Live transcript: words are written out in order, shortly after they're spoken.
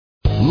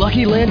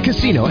Lucky Land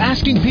Casino,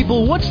 asking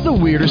people, what's the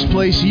weirdest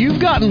place you've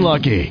gotten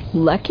lucky?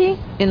 Lucky?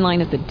 In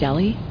line at the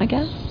deli, I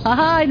guess?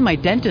 Aha, in my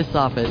dentist's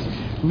office.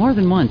 More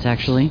than once,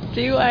 actually.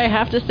 Do I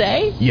have to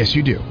say? Yes,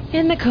 you do.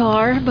 In the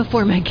car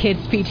before my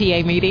kids'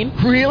 PTA meeting.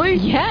 Really?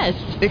 Yes.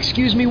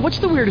 Excuse me, what's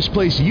the weirdest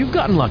place you've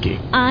gotten lucky?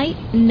 I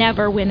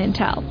never win and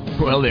tell.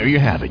 Well, there you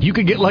have it. You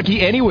can get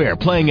lucky anywhere,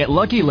 playing at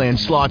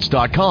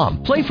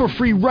LuckyLandSlots.com. Play for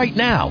free right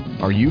now.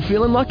 Are you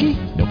feeling lucky?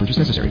 No purchase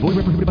necessary. Void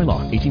where prohibited by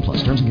law. 18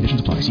 plus. Terms and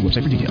conditions apply. See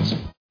website for details.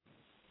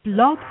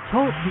 Blog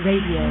Talk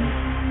Radio.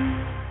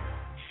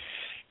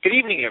 Good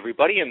evening,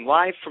 everybody, and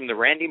live from the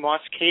Randy Moss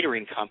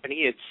Catering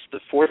Company, it's the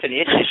Fourth and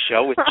Inches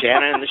Show with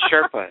Jana and the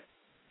Sherpa.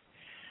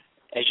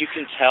 As you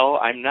can tell,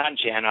 I'm not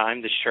Jana,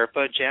 I'm the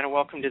Sherpa. Jana,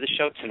 welcome to the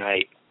show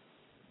tonight.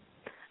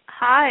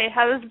 Hi,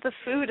 how's the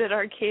food at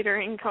our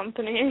catering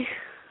company?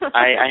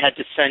 I had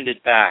to send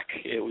it back.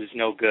 It was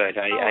no good.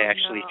 I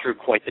actually threw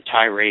quite the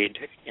tirade.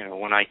 You know,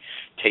 when I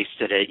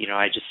tasted it,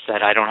 I just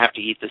said, I don't have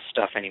to eat this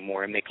stuff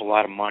anymore. I make a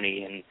lot of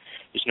money, and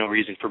there's no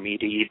reason for me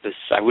to eat this.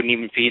 I wouldn't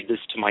even feed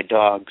this to my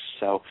dogs.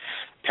 So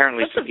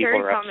apparently That's some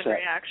people are upset. That's a very common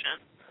reaction.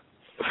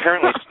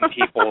 Apparently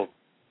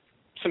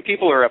some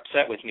people are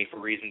upset with me for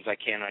reasons I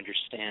can't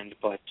understand,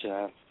 but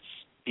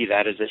be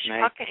that as it may.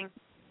 Shocking.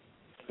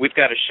 We've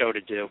got a show to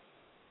do.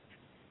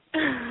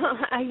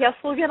 I guess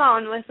we'll get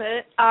on with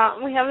it.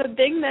 We have a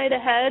big night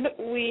ahead.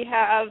 We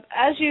have,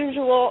 as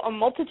usual, a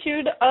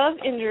multitude of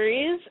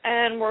injuries,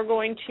 and we're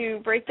going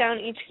to break down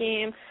each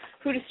game,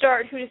 who to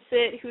start, who to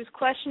sit, who's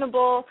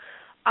questionable.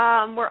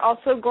 We're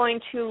also going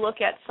to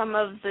look at some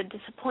of the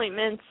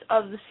disappointments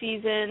of the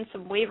season,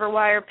 some waiver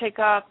wire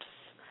pickups.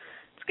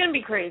 It's going to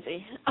be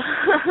crazy.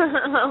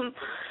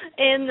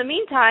 In the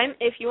meantime,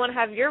 if you want to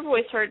have your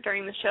voice heard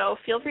during the show,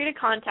 feel free to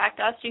contact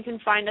us. You can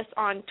find us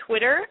on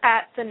Twitter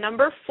at the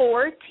number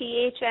 4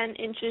 THN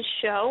Inches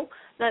Show.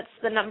 That's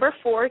the number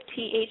 4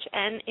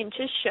 THN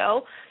Inches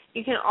Show.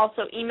 You can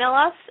also email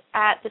us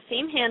at the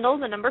same handle,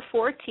 the number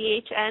 4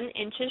 THN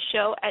Inches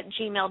Show at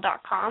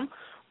gmail.com.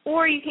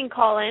 Or you can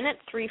call in at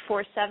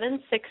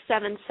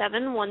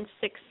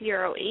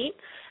 347-677-1608.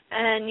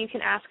 And you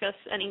can ask us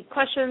any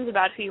questions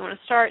about who you want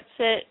to start,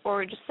 sit,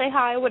 or just say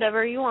hi,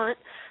 whatever you want.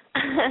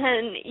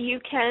 And you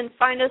can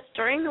find us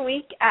during the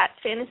week at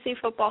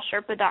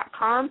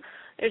fantasyfootballsherpa.com.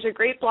 There's a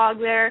great blog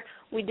there.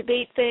 We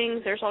debate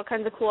things. There's all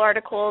kinds of cool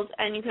articles.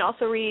 And you can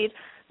also read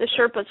the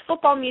Sherpa's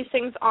football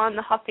musings on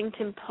the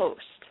Huffington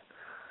Post.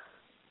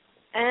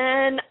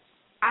 And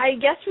I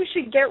guess we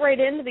should get right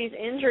into these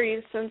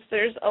injuries since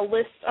there's a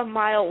list a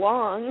mile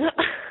long.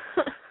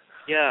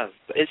 Yeah.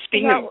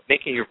 Speaking of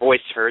making your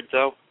voice heard,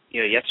 though,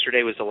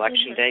 yesterday was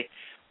election day.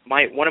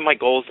 One of my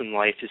goals in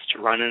life is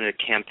to run in a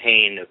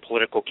campaign, a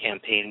political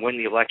campaign, win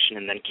the election,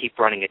 and then keep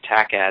running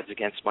attack ads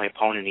against my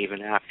opponent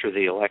even after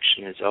the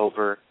election is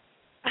over.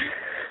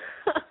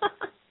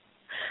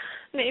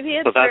 Maybe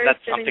it's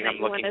that's something I'm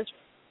looking.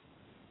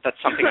 That's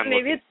something I'm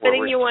maybe looking it's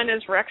fitting forward. you in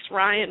as Rex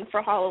Ryan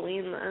for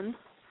Halloween then.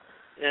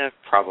 Yeah,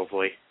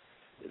 probably.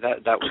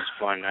 That was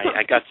fun.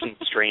 I got some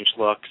strange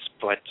looks,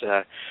 but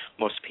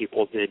most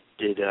people did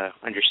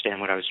understand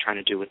what I was trying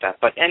to do with that.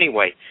 But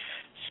anyway,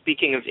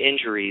 speaking of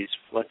injuries,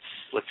 let's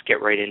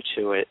get right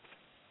into it.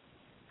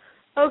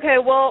 Okay,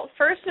 well,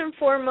 first and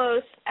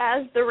foremost,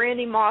 as the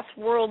Randy Moss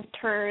world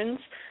turns,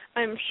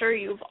 I'm sure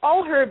you've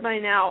all heard by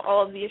now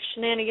all of the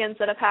shenanigans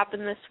that have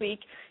happened this week.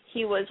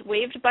 He was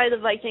waived by the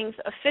Vikings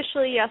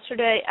officially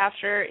yesterday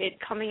after it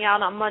coming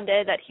out on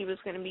Monday that he was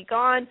going to be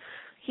gone.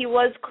 He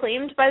was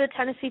claimed by the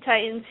Tennessee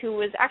Titans, who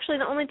was actually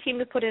the only team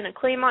to put in a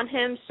claim on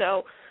him,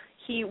 so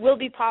he will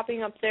be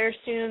popping up there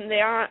soon.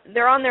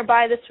 They're on their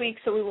bye this week,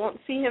 so we won't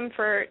see him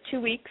for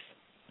 2 weeks.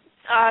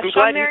 I'm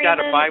glad he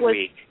got a bye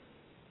week.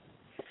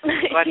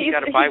 I'm glad he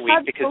got a bye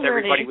week because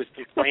everybody was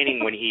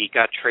complaining when he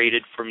got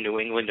traded from New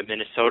England to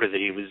Minnesota that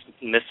he was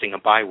missing a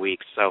bye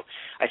week. So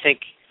I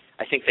think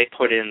they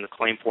put in the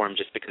claim for him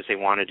just because they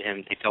wanted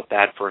him. They felt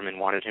bad for him and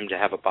wanted him to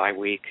have a bye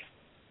week.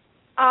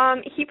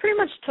 He pretty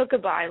much took a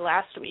bye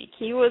last week.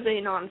 He was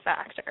a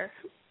non-factor.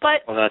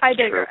 But well, that's I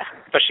digress. True.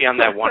 Especially on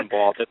that one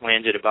ball that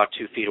landed about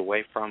 2 feet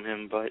away from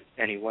him, but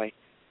anyway.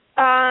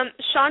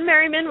 Sean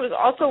Merriman was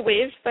also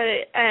waived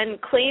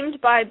and claimed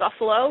by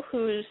Buffalo,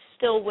 who's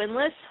still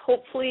winless.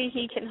 Hopefully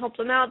he can help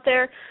them out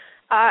there.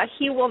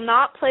 He will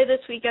not play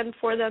this weekend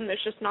for them.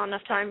 There's just not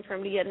enough time for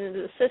him to get into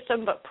the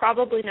system, but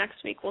probably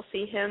next week we'll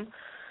see him.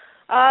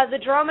 The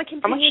drama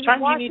continues. How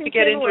much time do you need to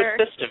get into a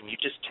system? You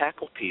just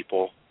tackle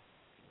people.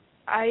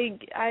 I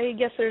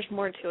guess there's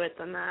more to it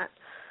than that.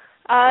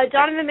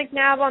 Donovan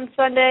McNabb on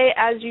Sunday,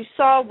 as you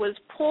saw, was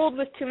pulled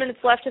with 2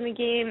 minutes left in the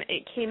game.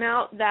 It came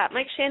out that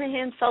Mike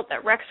Shanahan felt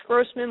that Rex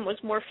Grossman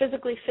was more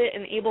physically fit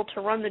and able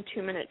to run the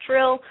 2-minute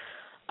drill.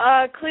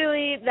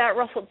 Clearly, that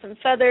ruffled some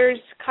feathers.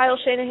 Kyle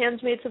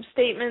Shanahan's made some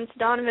statements.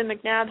 Donovan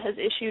McNabb has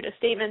issued a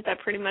statement that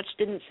pretty much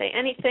didn't say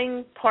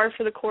anything, par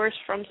for the course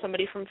from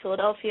somebody from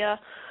Philadelphia.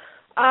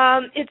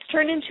 It's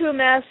turned into a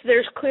mess.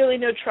 There's clearly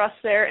no trust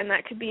there, and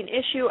that could be an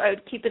issue. I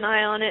would keep an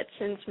eye on it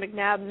since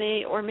McNabb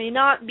may or may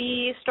not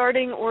be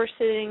starting or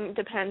sitting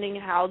depending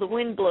how the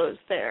wind blows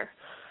there.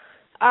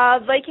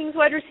 Vikings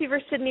wide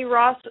receiver Sidney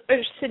Rice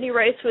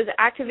was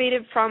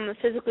activated from the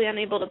physically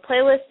unable to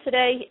play list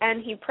today,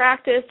 and he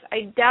practiced.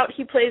 I doubt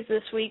he plays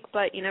this week,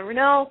 but you never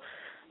know.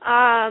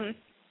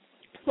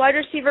 Wide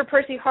receiver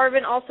Percy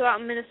Harvin, also out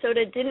in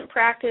Minnesota, didn't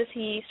practice.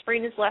 He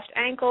sprained his left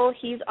ankle.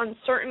 He's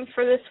uncertain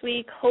for this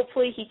week.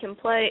 Hopefully he can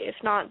play. If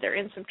not, they're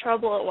in some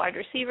trouble at wide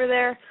receiver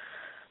there.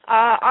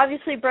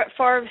 Obviously, Brett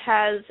Favre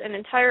has an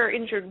entire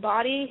injured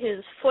body.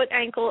 His foot,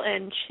 ankle,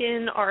 and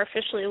chin are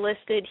officially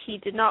listed. He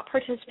did not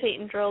participate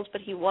in drills,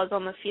 but he was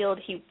on the field.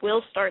 He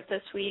will start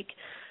this week.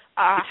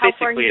 He's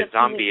basically a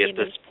zombie at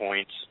this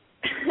point.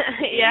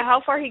 Yeah,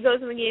 how far he goes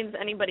in the game is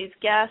anybody's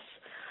guess.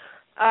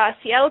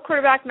 Seattle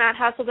quarterback Matt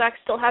Hasselbeck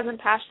still hasn't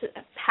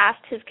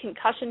passed his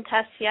concussion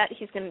test yet.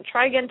 He's going to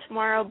try again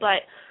tomorrow,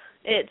 but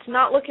it's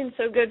not looking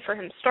so good for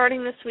him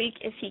starting this week.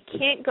 If he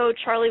can't go,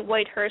 Charlie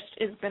Whitehurst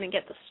is going to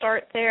get the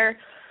start there.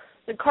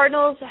 The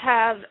Cardinals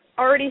have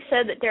already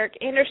said that Derek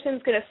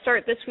Anderson's going to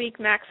start this week.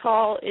 Max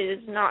Hall is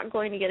not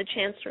going to get a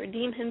chance to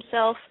redeem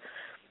himself.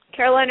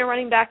 Carolina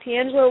running back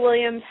D'Angelo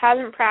Williams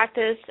hasn't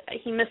practiced.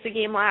 He missed the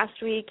game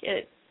last week.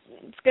 It's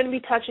going to be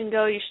touch and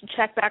go. You should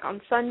check back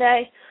on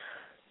Sunday.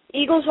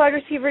 Eagles wide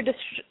receiver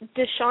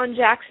Deshaun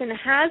Jackson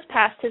has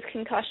passed his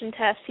concussion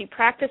test. He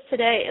practiced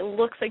today. It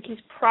looks like he's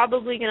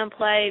probably going to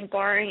play,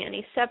 barring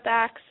any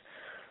setbacks.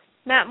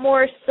 Matt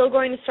Moore is still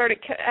going to start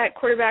at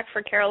quarterback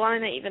for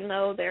Carolina, even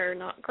though they're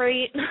not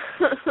great.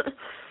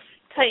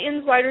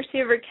 Titans wide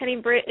receiver Kenny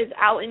Britt is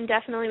out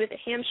indefinitely with a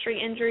hamstring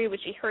injury,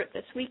 which he hurt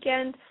this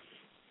weekend.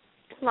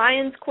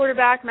 Lions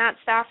quarterback Matt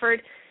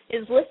Stafford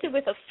is listed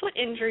with a foot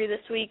injury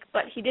this week,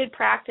 but he did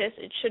practice.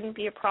 It shouldn't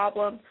be a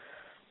problem.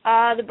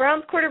 The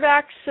Browns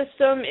quarterback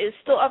system is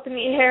still up in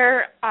the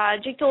air.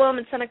 Jake Delhomme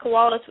and Seneca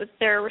Wallace, with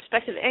their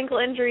respective ankle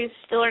injuries,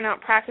 still are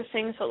not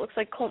practicing, so it looks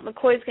like Colt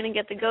McCoy is going to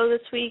get the go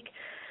this week.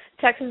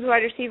 Texans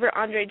wide receiver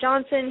Andre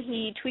Johnson,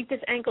 he tweaked his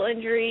ankle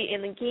injury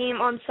in the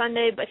game on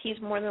Sunday, but he's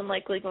more than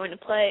likely going to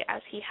play,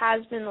 as he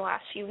has been the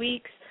last few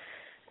weeks.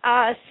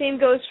 Same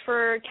goes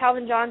for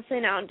Calvin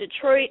Johnson out in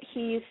Detroit.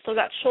 He's still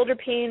got shoulder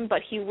pain,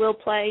 but he will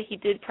play. He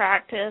did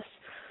practice.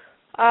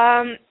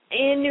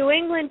 In New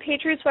England,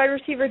 Patriots wide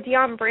receiver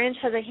Deion Branch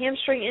has a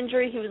hamstring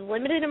injury. He was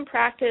limited in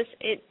practice.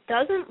 It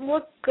doesn't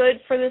look good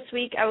for this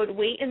week. I would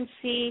wait and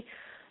see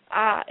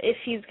if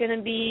he's going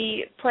to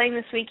be playing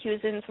this week. He was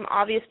in some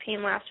obvious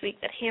pain last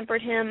week that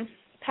hampered him.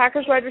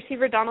 Packers wide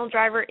receiver Donald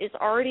Driver is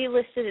already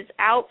listed as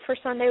out for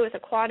Sunday with a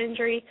quad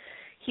injury.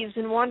 He's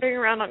been wandering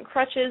around on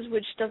crutches,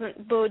 which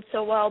doesn't bode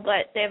so well,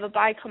 but they have a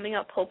bye coming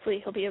up. Hopefully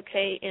he'll be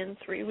okay in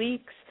 3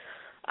 weeks.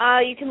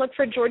 You can look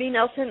for Jordy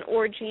Nelson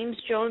or James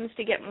Jones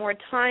to get more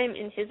time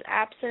in his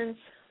absence.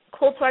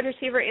 Colts wide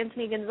receiver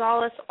Anthony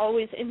Gonzalez,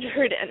 always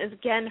injured and is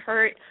again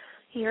hurt.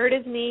 He hurt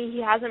his knee.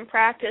 He hasn't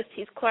practiced.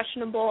 He's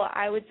questionable.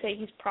 I would say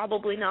he's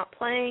probably not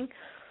playing.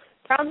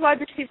 Browns wide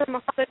receiver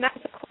Mohamed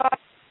Nasser.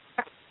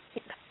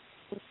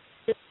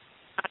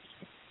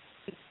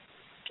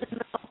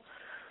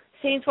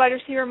 Saints wide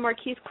receiver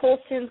Marquise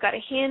Colston's got a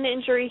hand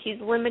injury. He's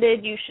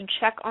limited. You should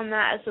check on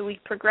that as the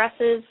week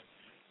progresses.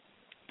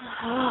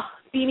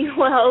 Beanie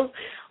Wells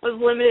was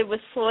limited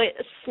with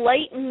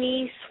slight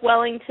knee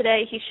swelling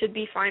today. He should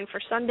be fine for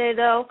Sunday,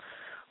 though.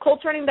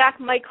 Colts running back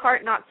Mike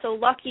Hart, not so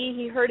lucky.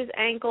 He hurt his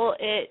ankle.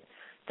 It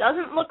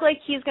doesn't look like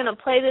he's going to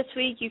play this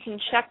week. You can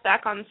check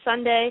back on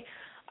Sunday.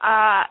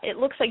 It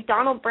looks like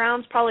Donald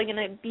Brown's probably going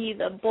to be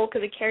the bulk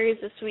of the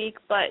carries this week,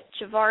 but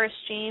Javaris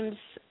James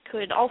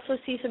could also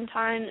see some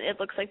time. It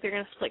looks like they're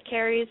going to split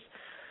carries.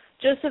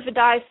 Joseph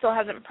Adai still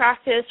hasn't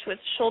practiced with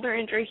shoulder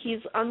injury.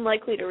 He's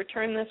unlikely to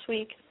return this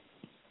week.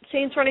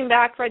 Saints running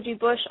back Reggie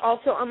Bush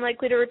also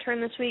unlikely to return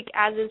this week,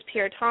 as is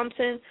Pierre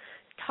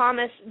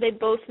Thomas. They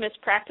both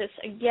missed practice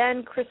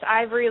again. Chris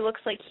Ivory looks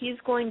like he's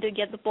going to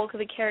get the bulk of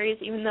the carries,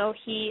 even though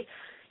he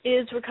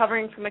is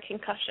recovering from a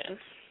concussion.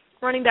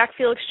 Running back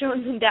Felix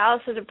Jones in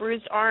Dallas has a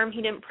bruised arm.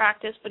 He didn't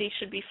practice, but he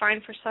should be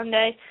fine for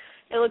Sunday.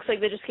 It looks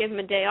like they just gave him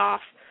a day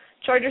off.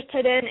 Chargers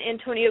tight end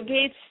Antonio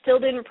Gates still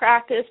didn't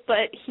practice,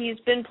 but he's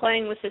been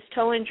playing with his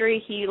toe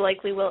injury. He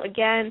likely will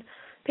again.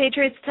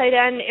 Patriots tight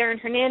end Aaron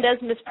Hernandez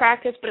missed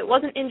practice, but it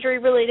wasn't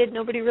injury-related.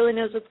 Nobody really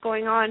knows what's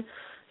going on,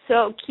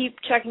 so keep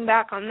checking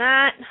back on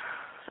that.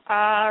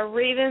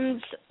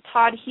 Ravens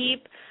Todd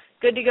Heap,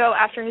 good to go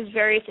after his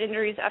various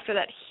injuries after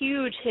that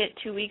huge hit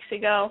 2 weeks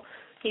ago.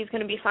 He's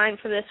going to be fine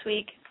for this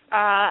week.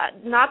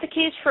 Not the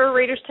case for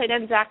Raiders tight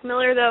end Zach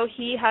Miller, though.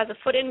 He has a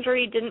foot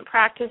injury, didn't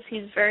practice.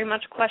 He's very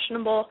much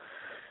questionable.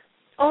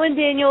 Owen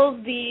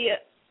Daniels, the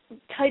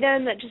tight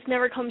end that just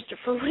never comes to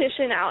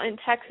fruition out in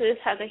Texas,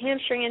 has a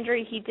hamstring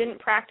injury. He didn't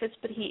practice,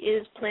 but he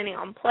is planning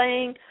on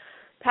playing.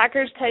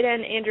 Packers tight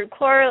end Andrew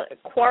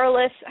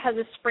Quarles has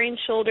a sprained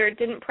shoulder,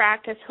 didn't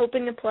practice,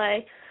 hoping to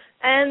play.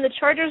 And the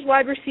Chargers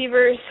wide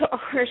receivers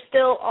are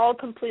still all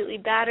completely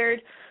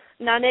battered.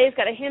 Nane's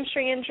got a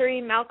hamstring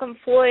injury. Malcolm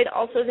Floyd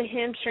also has a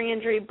hamstring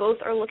injury. Both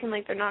are looking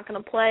like they're not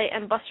going to play.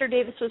 And Buster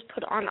Davis was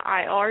put on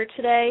IR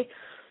today.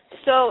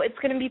 So it's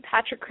going to be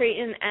Patrick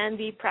Creighton and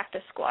the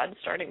practice squad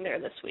starting there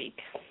this week.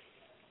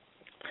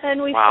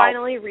 And we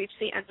finally reached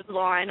the end of the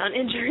line on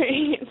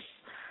injuries.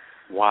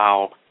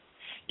 Wow.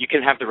 You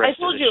can have the rest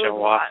of the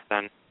show off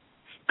then.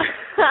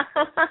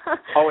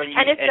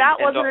 And if that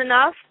wasn't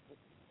enough,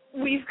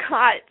 we've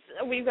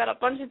got a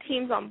bunch of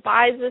teams on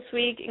byes this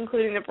week,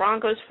 including the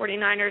Broncos,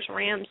 49ers,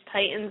 Rams,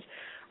 Titans,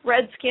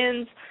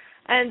 Redskins,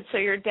 and so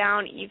you're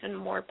down even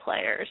more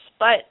players.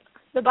 But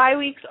the bye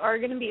weeks are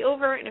going to be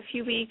over in a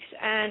few weeks,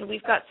 and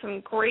we've got some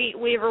great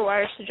waiver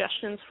wire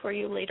suggestions for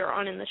you later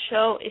on in the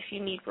show if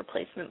you need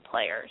replacement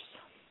players.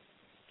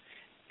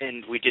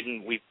 And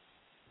we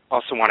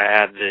also want to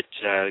add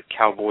that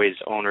Cowboys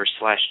owner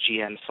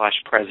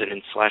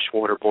 /GM/president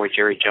 /waterboy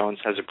Jerry Jones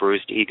has a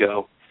bruised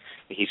ego.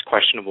 He's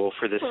questionable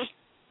for this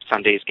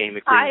Sunday's game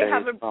at Green Bay. I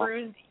have a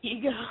bruised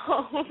ego.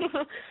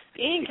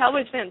 Being a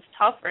Cowboys fan is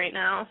tough right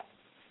now.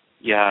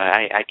 Yeah,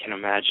 I can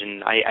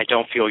imagine. I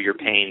don't feel your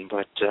pain,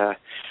 but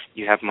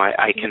you have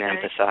I can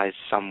empathize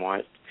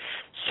somewhat.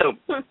 So,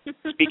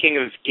 speaking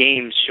of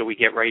games, shall we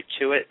get right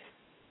to it?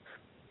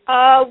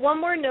 One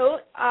more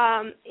note.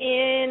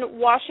 In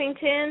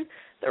Washington,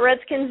 the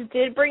Redskins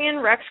did bring in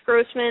Rex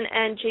Grossman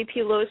and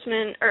J.P.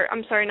 Losman,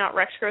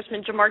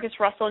 Jamarcus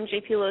Russell and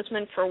J.P.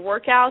 Losman for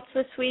workouts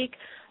this week.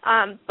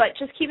 But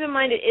just keep in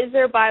mind it is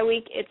their bye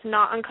week. It's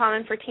not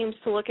uncommon for teams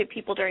to look at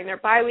people during their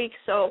bye week,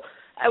 so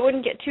I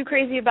wouldn't get too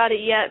crazy about it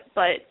yet,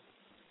 but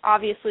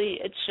obviously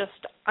it's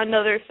just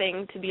another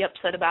thing to be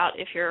upset about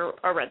if you're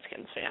a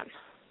Redskins fan.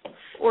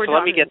 So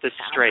let me get this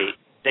straight.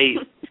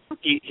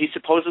 He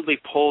supposedly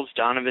pulls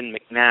Donovan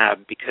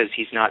McNabb because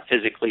he's not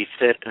physically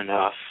fit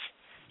enough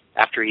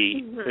after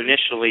he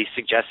initially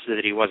suggested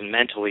that he wasn't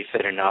mentally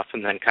fit enough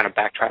and then kind of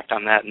backtracked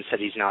on that and said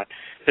he's not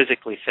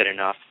physically fit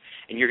enough.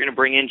 And you're going to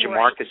bring in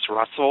Jamarcus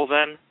Russell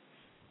then?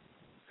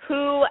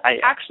 Who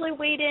actually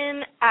weighed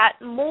in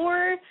at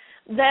more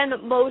than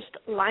most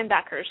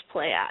linebackers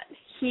play at.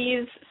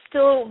 He's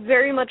still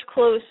very much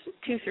close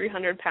to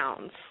 300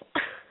 pounds.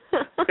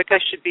 That guy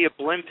should be a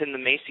blimp in the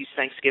Macy's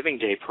Thanksgiving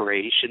Day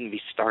parade. He shouldn't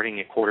be starting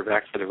a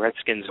quarterback for the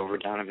Redskins over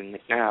Donovan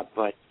McNabb.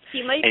 But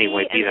he might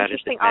anyway, be an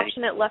interesting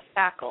option at left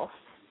tackle.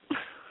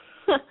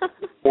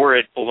 Or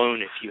at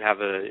balloon if you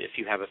have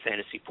a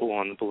fantasy pool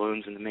on the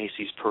balloons in the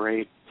Macy's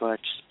parade. But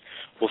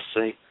we'll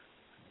see.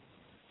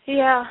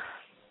 Yeah.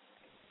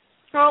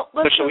 Well,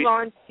 let's move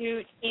on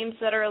to teams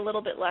that are a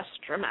little bit less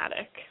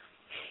dramatic.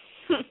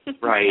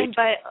 Right.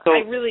 But I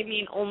really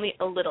mean only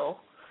a little.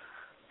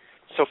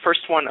 So first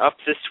one up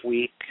this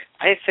week,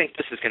 I think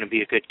this is going to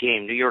be a good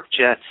game. New York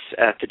Jets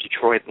at the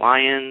Detroit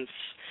Lions.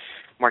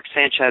 Mark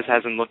Sanchez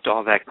hasn't looked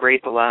all that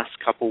great the last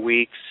couple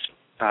weeks.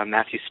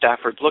 Matthew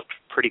Stafford looked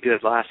pretty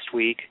good last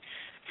week,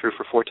 threw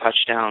for 4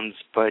 touchdowns,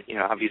 but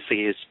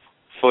obviously his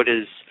foot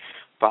is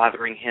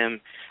bothering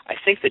him. I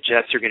think the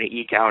Jets are going to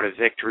eke out a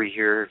victory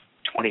here,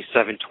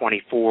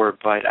 27-24,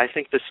 but I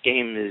think this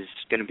game is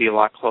going to be a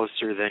lot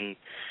closer than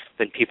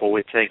people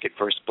would think at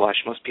first blush.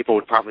 Most people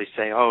would probably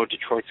say, oh,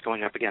 Detroit's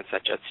going up against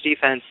that Jets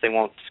defense, they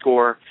won't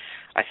score.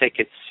 I think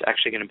it's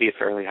actually going to be a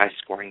fairly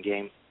high-scoring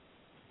game.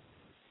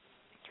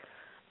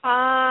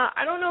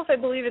 I don't know if I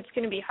believe it's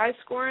going to be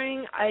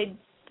high-scoring. I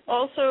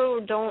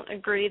also don't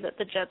agree that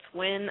the Jets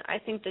win. I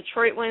think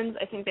Detroit wins.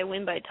 I think they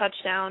win by a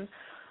touchdown.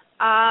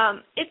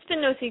 It's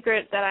been no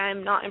secret that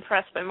I'm not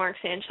impressed by Mark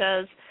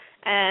Sanchez,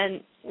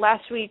 and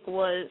last week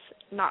was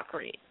not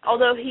great.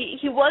 Although he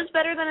was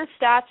better than his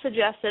stats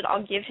suggested,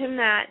 I'll give him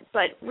that,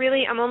 but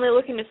really I'm only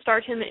looking to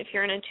start him if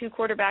you're in a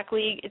 2-quarterback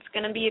league. It's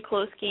going to be a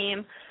close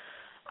game.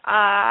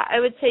 I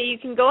would say you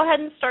can go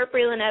ahead and start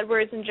Braylon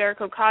Edwards and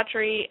Jericho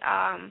Cotchery.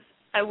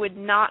 I would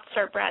not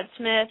start Brad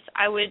Smith.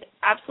 I would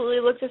absolutely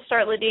look to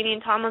start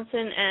LaDainian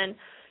Tomlinson and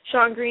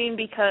Sean Green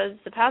because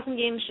the passing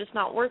game is just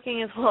not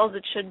working as well as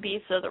it should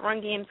be, so the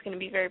run game is going to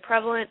be very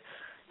prevalent.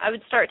 I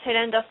would start tight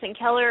end Dustin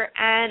Keller,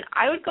 and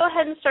I would go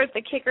ahead and start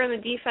the kicker and the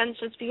defense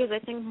just because I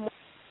think more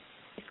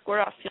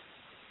scored off field.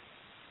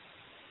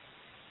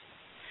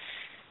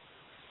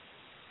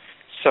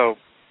 So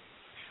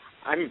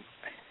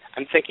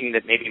I'm thinking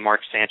that maybe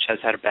Mark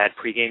Sanchez had a bad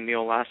pregame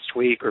meal last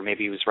week, or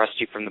maybe he was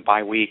rusty from the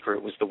bye week, or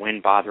it was the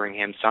wind bothering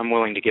him, so I'm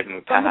willing to give him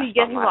a pass. Somebody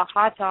get him a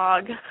hot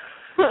dog.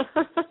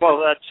 Well,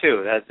 that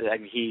too.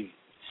 He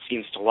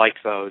seems to like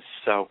those.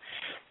 So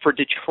for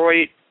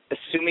Detroit,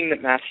 assuming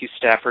that Matthew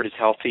Stafford is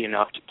healthy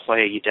enough to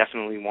play, you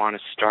definitely want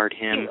to start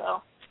him.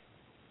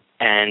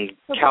 And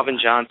Calvin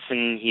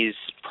Johnson, he's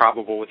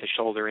probable with a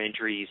shoulder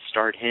injury. You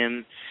start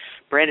him.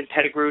 Brandon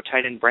Pettigrew,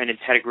 tight end Brandon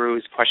Pettigrew,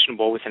 is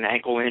questionable with an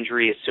ankle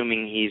injury.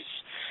 Assuming he's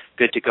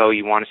good to go,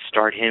 you want to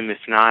start him. If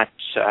not,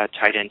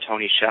 tight end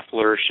Tony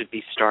Scheffler should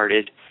be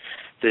started.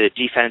 The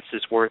defense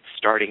is worth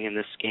starting in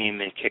this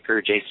game, and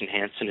kicker Jason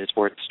Hansen is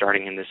worth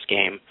starting in this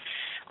game.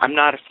 I'm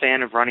not a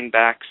fan of running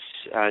backs,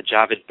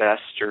 Javid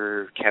Best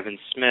or Kevin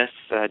Smith.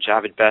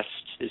 Javid Best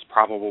is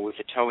probable with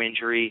a toe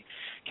injury.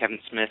 Kevin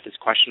Smith is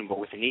questionable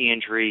with a knee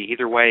injury.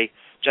 Either way,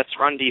 Jets'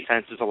 run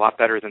defense is a lot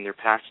better than their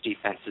pass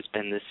defense has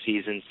been this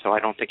season, so I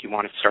don't think you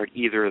want to start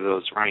either of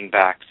those running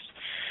backs.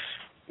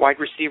 Wide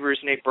receivers,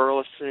 Nate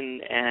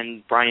Burleson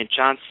and Bryant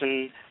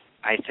Johnson,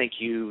 I think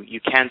you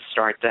can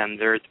start them.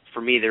 For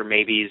me, they're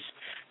maybes.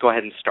 go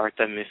ahead and start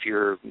them if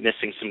you're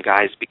missing some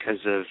guys because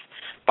of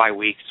bye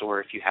weeks, or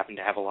if you happen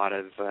to have a lot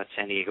of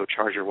San Diego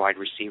Charger wide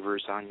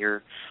receivers on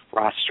your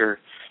roster.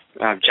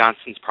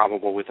 Johnson's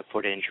probable with a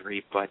foot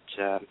injury, but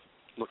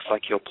looks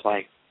like he'll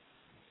play.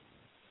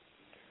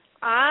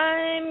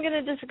 I'm going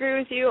to disagree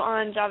with you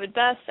on Jahvid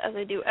Best, as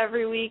I do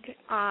every week.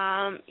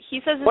 He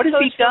says his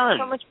coach is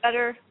so much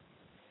better.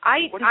 I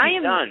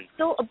am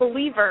still a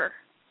believer.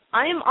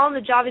 I am on the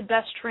Jahvid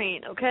Best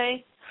train,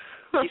 okay?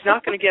 He's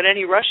not going to get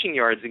any rushing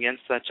yards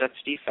against that Jets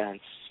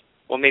defense.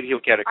 Well, maybe he'll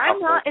get a couple. I'm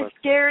not as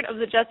scared of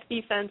the Jets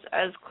defense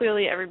as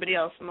clearly everybody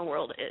else in the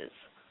world is.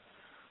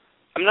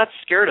 I'm not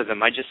scared of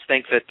them. I just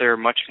think that they're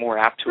much more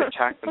apt to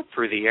attack them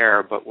through the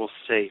air, but we'll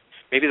see.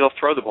 Maybe they'll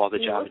throw the ball to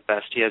Jahvid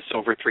Best. He has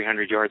over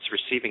 300 yards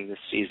receiving this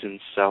season,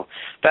 so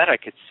that I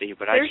could see.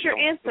 But there's your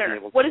answer.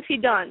 What has he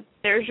done?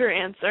 There's your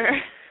answer.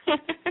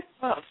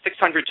 Well,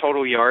 600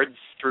 total yards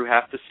through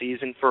half the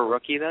season for a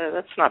rookie.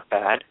 That's not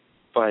bad.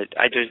 But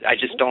I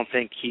just don't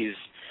think he's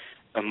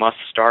a must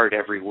start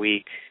every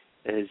week,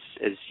 as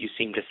you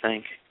seem to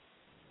think.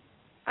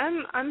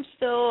 I'm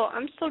still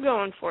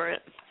going for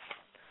it.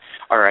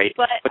 All right,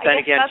 but then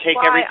again, take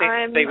everything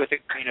I say with a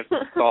grain of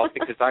salt,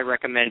 because I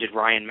recommended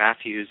Ryan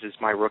Matthews as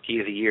my Rookie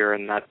of the Year,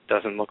 and that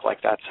doesn't look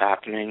like that's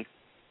happening.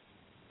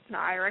 No,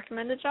 I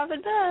recommended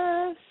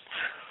Jahvid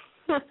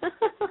Best.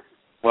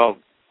 Well,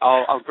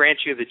 I'll grant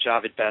you that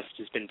Jahvid Best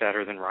has been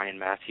better than Ryan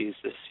Matthews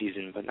this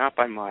season, but not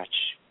by much.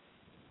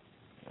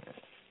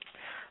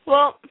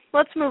 Well,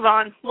 let's move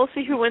on. We'll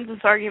see who wins this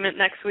argument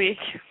next week.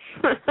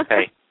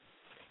 Okay.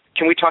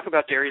 Can we talk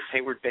about Darius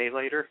Hayward-Bay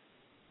later?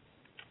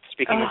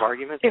 Speaking of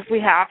arguments? If we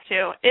have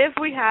to.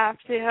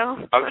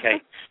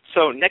 Okay.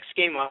 So next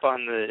game up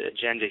on the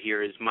agenda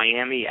here is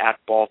Miami at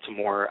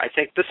Baltimore. I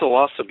think this will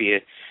also be a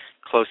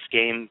close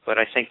game, but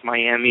I think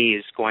Miami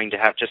is going to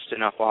have just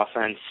enough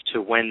offense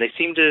to win. They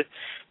seem to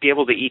be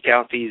able to eke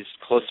out these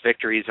close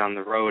victories on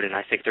the road, and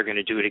I think they're going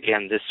to do it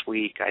again this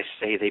week. I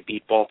say they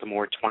beat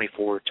Baltimore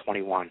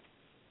 24-21.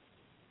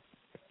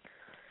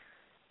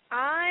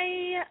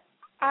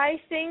 I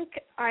think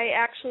I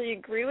actually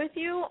agree with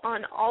you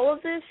on all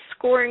of this,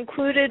 score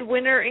included,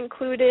 winner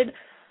included.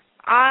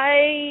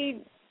 I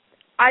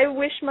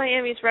wish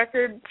Miami's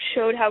record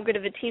showed how good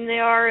of a team they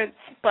are,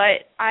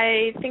 but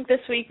I think this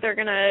week they're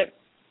going to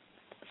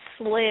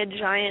slay a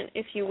giant,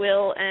 if you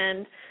will,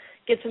 and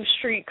get some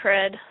street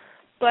cred.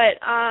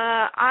 But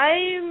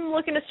I'm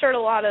looking to start a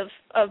lot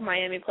of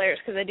Miami players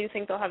because I do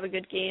think they'll have a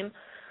good game.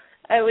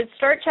 I would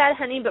start Chad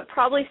Henne, but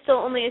probably still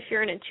only if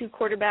you're in a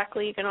 2-quarterback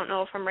league. I don't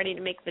know if I'm ready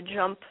to make the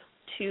jump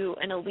to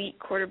an elite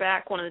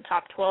quarterback, one of the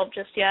top 12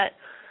 just yet.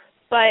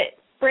 But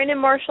Brandon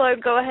Marshall, I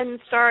would go ahead and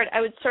start.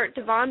 I would start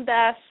Devon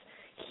Bass.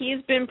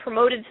 He's been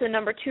promoted to the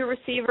number 2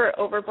 receiver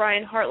over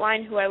Brian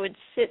Hartline, who I would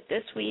sit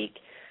this week.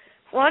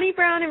 Ronnie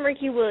Brown and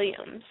Ricky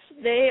Williams,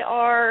 they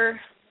are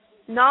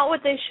not what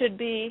they should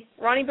be.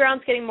 Ronnie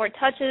Brown's getting more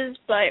touches,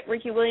 but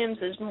Ricky Williams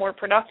is more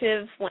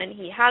productive when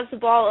he has the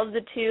ball of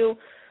the two.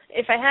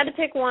 If I had to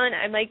pick one,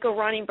 I might go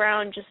Ronnie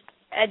Brown, just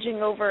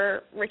edging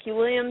over Ricky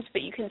Williams,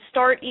 but you can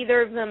start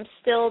either of them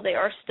still. They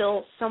are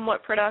still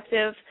somewhat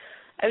productive.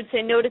 I would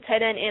say no to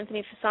tight end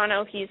Anthony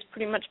Fasano. He's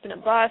pretty much been a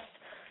bust.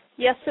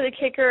 Yes to the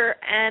kicker,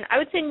 and I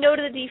would say no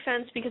to the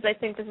defense because I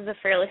think this is a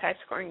fairly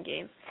high-scoring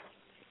game.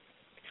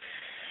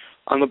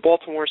 On the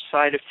Baltimore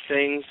side of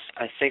things,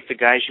 I think the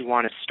guys you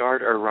want to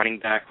start are running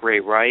back Ray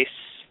Rice,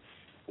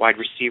 wide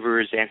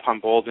receivers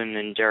Anquan Boldin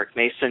and Derek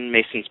Mason.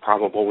 Mason's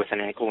probable with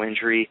an ankle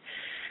injury.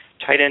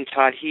 Tight end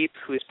Todd Heap,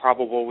 who is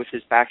probable with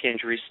his back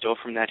injury still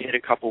from that hit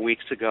a couple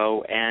weeks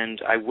ago, and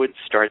I would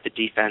start the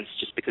defense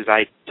just because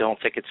I don't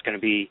think it's going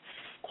to be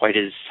quite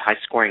as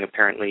high-scoring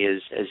apparently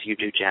as you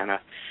do,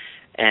 Jana.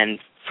 And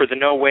for the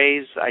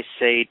no-ways, I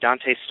say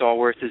Dante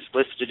Stallworth is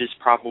listed as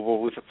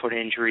probable with a foot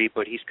injury,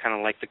 but he's kind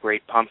of like the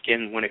great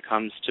pumpkin when it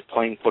comes to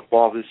playing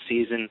football this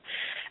season.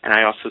 And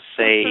I also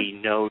say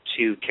no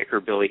to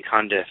kicker Billy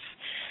Cundiff.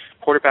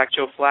 Quarterback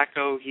Joe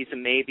Flacco, he's a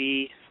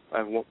maybe.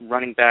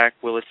 Running back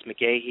Willis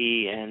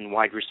McGahee and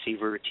wide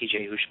receiver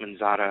TJ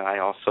Houshmandzadeh, I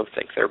also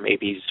think they're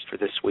maybes for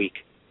this week.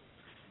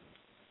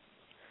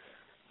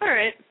 All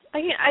right.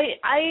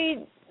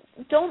 I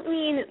don't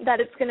mean that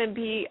it's going to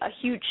be a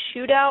huge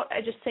shootout. I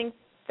just think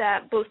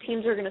that both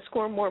teams are going to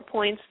score more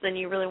points than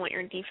you really want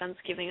your defense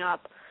giving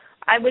up.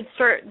 I would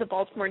start the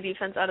Baltimore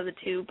defense out of the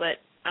two,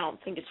 but I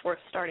don't think it's worth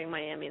starting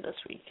Miami this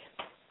week.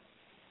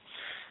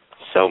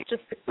 So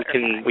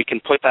we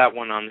can put that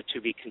one on the to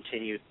be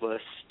continued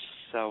list.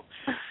 So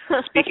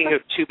speaking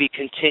of to be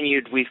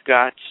continued, we've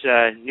got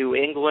New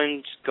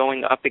England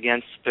going up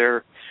against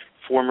their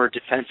former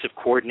defensive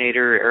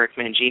coordinator, Eric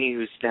Mangini,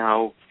 who's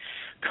now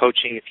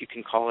coaching, if you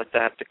can call it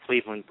that, the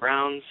Cleveland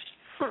Browns.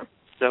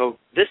 So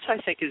this, I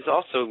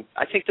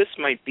think this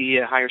might be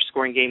a higher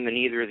scoring game than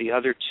either of the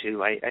other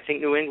two. I think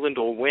New England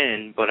will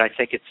win, but I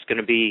think it's going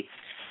to be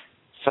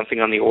something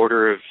on the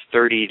order of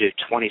 30-27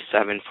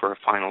 for a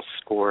final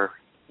score.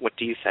 What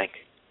do you think?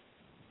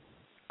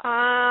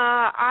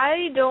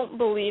 I don't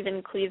believe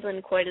in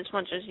Cleveland quite as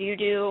much as you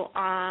do.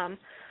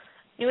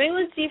 New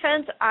England's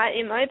defense,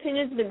 in my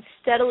opinion, has been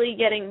steadily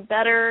getting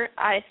better.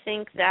 I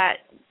think that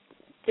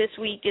this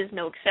week is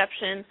no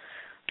exception.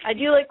 I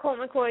do like Colt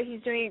McCoy.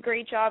 He's doing a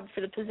great job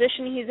for the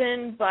position he's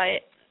in,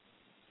 but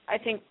I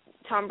think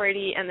Tom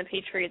Brady and the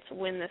Patriots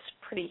win this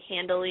pretty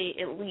handily,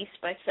 at least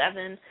by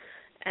 7.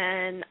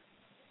 And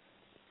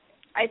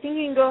I think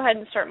you can go ahead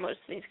and start most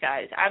of these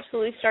guys.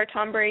 Absolutely start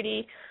Tom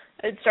Brady.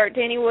 I would start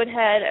Danny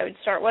Woodhead. I would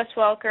start Wes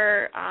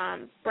Welker.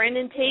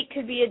 Brandon Tate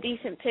could be a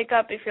decent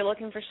pickup if you're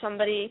looking for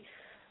somebody.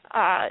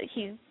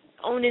 He's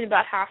owned in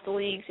about half the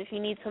leagues. If you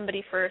need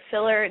somebody for a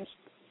filler, it's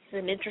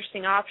an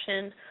interesting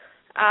option.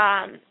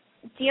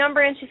 Deion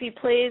Branch, if he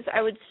plays,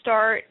 I would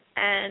start,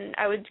 and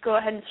I would go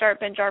ahead and start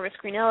Ben Jarvis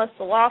Green Ellis,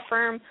 the law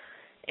firm.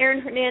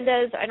 Aaron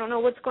Hernandez, I don't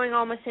know what's going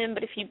on with him,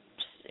 but if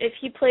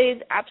he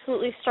plays,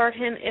 absolutely start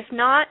him. If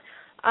not,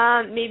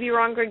 maybe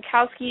Ron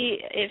Gronkowski,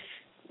 if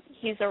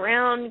he's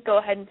around, go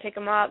ahead and pick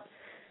him up.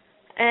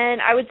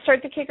 And I would start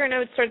the kicker, and I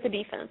would start the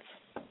defense.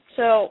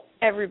 So,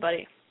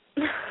 everybody.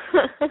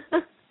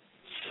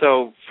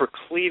 So, for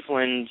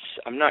Cleveland,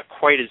 I'm not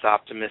quite as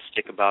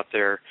optimistic about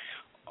their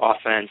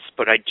offense,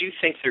 but I do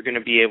think they're going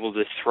to be able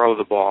to throw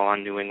the ball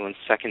on New England's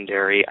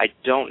secondary. I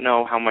don't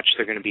know how much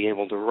they're going to be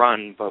able to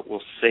run, but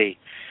we'll see.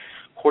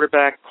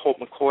 Quarterback Colt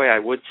McCoy, I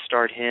would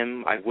start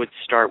him. I would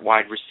start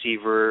wide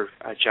receiver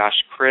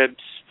Josh Cribbs.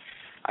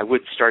 I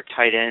would start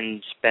tight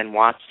end Ben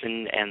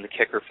Watson and the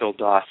kicker Phil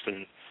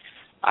Dawson.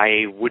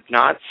 I would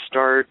not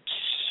start,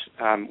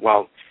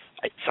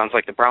 it sounds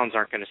like the Browns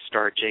aren't going to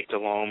start Jake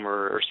Delhomme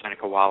or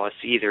Seneca Wallace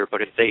either,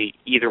 but if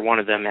either one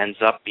of them ends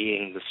up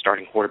being the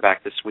starting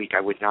quarterback this week,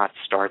 I would not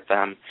start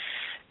them.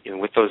 You know,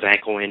 with those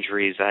ankle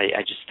injuries,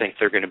 I just think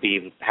they're going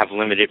to have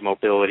limited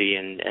mobility,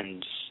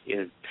 and you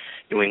know,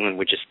 New England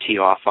would just tee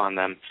off on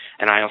them.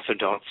 And I also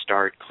don't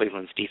start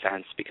Cleveland's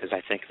defense because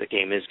I think the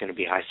game is going to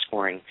be high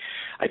scoring.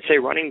 I'd say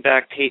running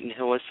back Peyton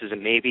Hillis is a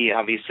maybe.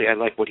 Obviously, I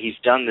like what he's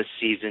done this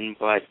season,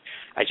 but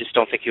I just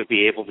don't think he'll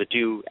be able to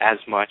do as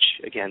much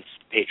against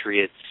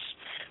Patriots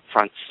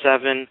front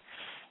 7.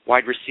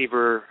 Wide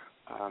receiver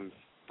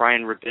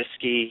Brian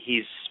Robisky,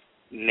 he's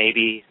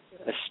maybe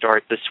a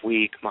start this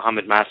week.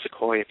 Muhammad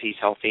Massaquoi, if he's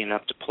healthy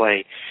enough to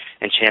play,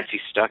 and Chancey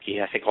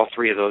Stuckey. I think all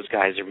three of those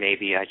guys are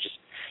maybe. I just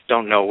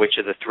don't know which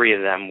of the three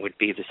of them would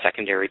be the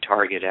secondary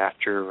target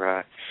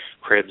after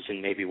Cribbs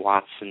and maybe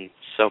Watson.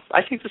 So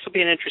I think this will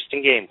be an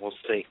interesting game. We'll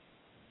see.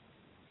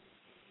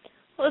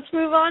 Let's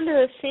move on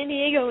to San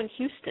Diego and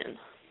Houston.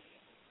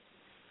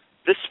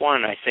 This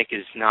one, I think,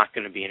 is not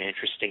going to be an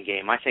interesting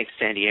game. I think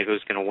San Diego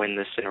is going to win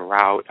this in a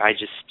rout. I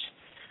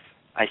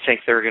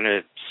think they're going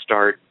to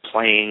start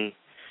playing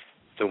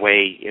the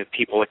way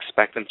people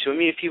expect them to. I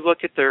mean, if you look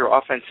at their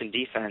offense and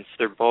defense,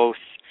 they're both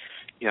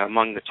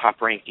among the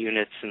top-ranked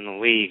units in the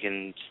league,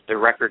 and their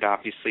record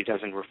obviously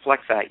doesn't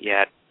reflect that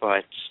yet.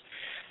 But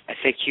I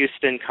think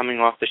Houston, coming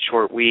off the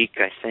short week,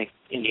 I think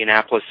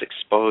Indianapolis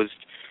exposed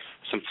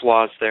some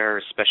flaws there,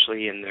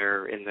 especially in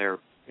their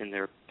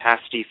pass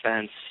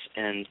defense.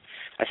 And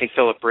I think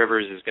Phillip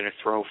Rivers is going to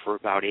throw for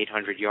about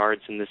 800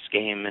 yards in this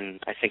game, and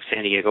I think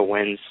San Diego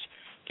wins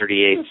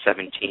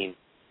 38-17.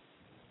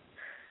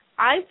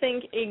 I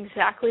think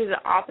exactly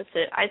the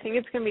opposite. I think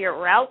it's going to be a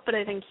rout, but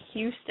I think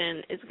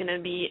Houston is going to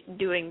be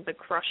doing the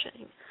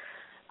crushing.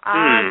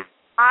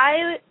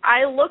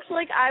 I looked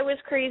like I was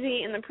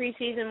crazy in the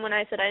preseason when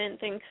I said I didn't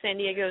think San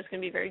Diego was going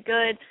to be very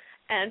good,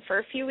 and for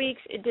a few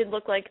weeks it did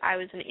look like I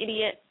was an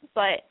idiot,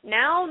 but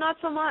now not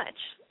so much.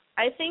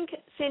 I think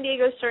San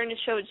Diego is starting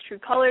to show its true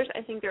colors.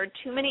 I think there are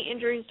too many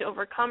injuries to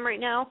overcome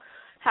right now.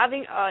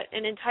 Having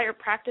an entire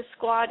practice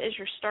squad as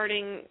your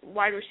starting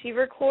wide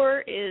receiver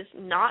core is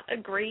not a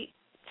great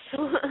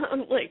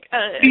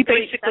he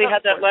basically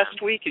had that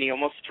last week, and he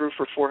almost threw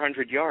for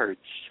 400 yards.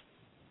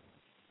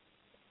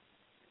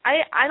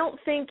 I don't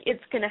think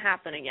it's going to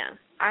happen again.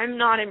 I'm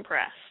not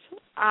impressed.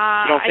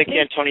 You don't think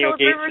Antonio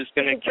Gates is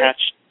going to catch?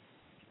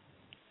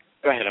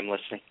 Go ahead, I'm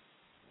listening.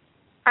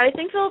 I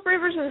think Phillip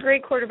Rivers is a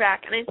great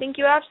quarterback, and I think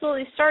you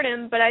absolutely start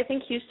him, but I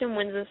think Houston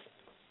wins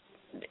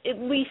this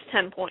at least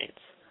 10 points.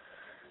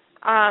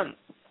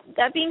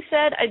 That being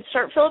said, I'd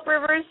start Phillip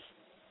Rivers.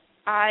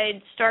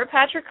 I'd start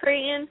Patrick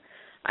Creighton.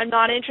 I'm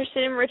not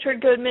interested in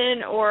Richard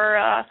Goodman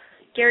or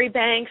Gary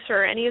Banks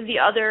or any of the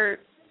other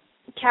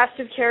cast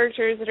of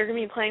characters that are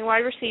going to be playing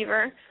wide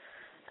receiver.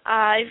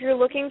 If you're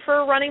looking for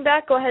a running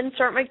back, go ahead and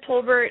start Mike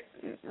Tolbert.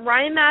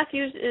 Ryan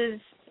Matthews is,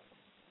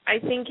 I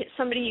think,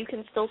 somebody you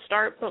can still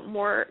start, but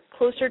more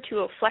closer to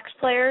a flex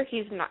player.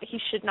 He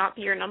should not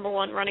be your number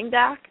one running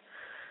back.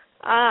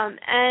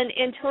 And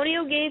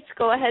Antonio Gates,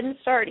 go ahead and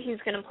start. He's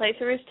going to play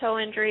through his toe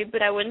injury,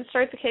 but I wouldn't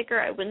start the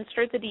kicker. I wouldn't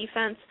start the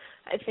defense.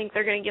 I think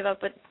they're going to give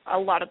up a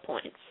lot of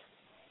points.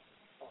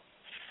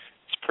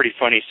 It's pretty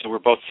funny. So we're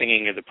both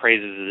singing the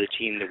praises of the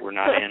team that we're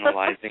not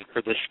analyzing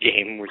for this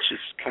game, which is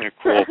kind of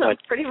cool. But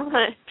pretty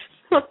much.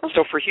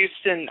 So for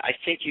Houston, I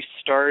think you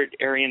start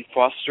Arian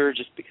Foster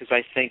just because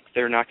I think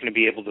they're not going to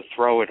be able to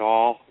throw at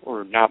all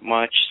or not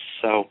much.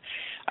 So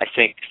I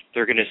think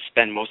they're going to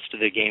spend most of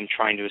the game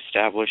trying to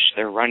establish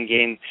their run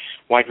game.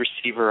 Wide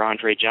receiver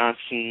Andre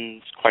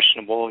Johnson's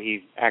questionable.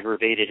 He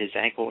aggravated his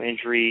ankle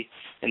injury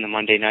in the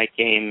Monday night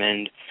game,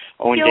 and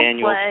Owen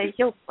Daniels.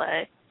 He'll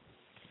play.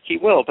 He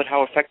will, but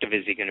how effective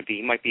is he going to be?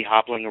 He might be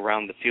hobbling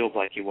around the field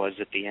like he was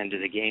at the end of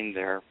the game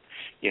there.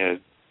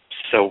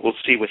 So we'll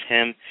see with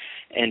him.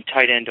 And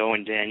tight end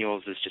Owen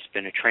Daniels has just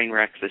been a train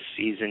wreck this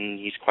season.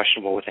 He's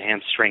questionable with a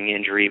hamstring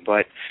injury,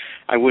 but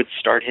I would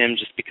start him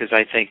just because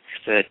I think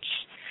that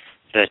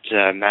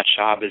Matt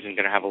Schaub isn't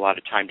going to have a lot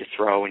of time to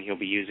throw, and he'll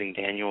be using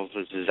Daniels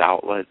as his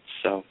outlet.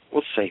 So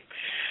we'll see.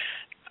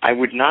 I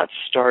would not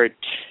start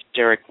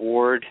Derek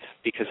Ward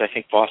because I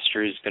think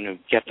Foster is going to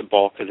get the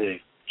bulk of the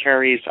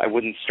carries. I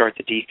wouldn't start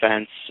the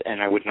defense,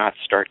 and I would not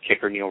start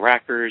kicker Neil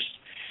Rackers.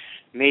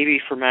 Maybe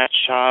for Matt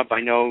Schaub,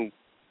 I know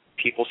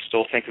people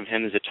still think of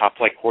him as a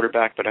top-flight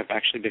quarterback, but I've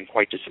actually been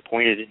quite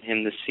disappointed in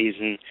him this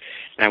season.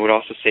 And I would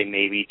also say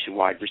maybe to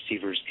wide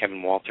receivers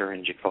Kevin Walter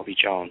and Jacoby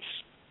Jones.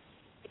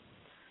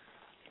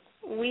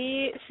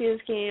 We see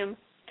this game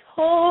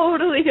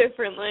totally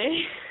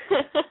differently.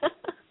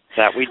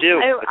 That we do.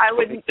 I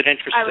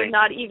would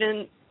not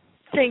even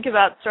think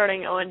about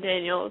starting Owen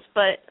Daniels,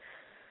 but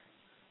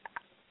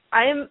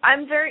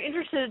I'm very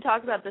interested to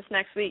talk about this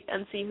next week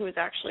and see who is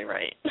actually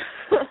right.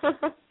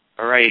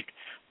 All right,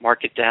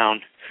 mark it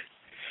down.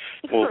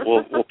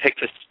 We'll pick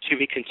this to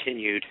be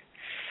continued.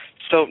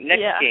 So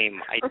next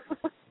game, I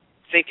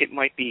think it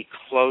might be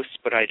close,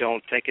 but I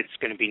don't think it's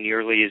going to be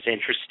nearly as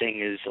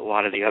interesting as a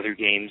lot of the other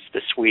games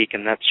this week,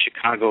 and that's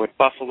Chicago at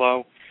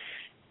Buffalo.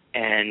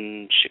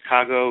 And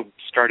Chicago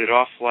started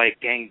off like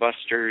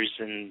gangbusters,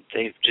 and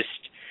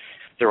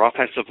their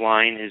offensive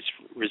line has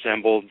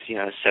resembled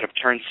a set of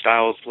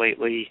turnstiles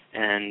lately,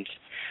 and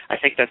I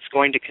think that's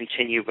going to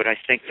continue, but I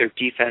think their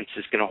defense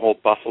is going to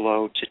hold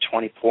Buffalo to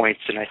 20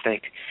 points, and I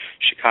think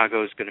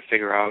Chicago is going to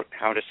figure out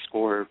how to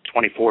score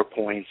 24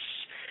 points,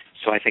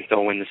 so I think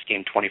they'll win this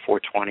game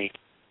 24-20.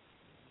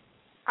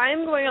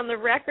 I'm going on the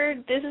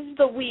record. This is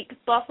the week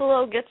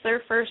Buffalo gets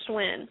their first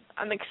win.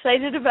 I'm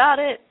excited about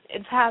it.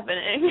 It's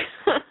happening.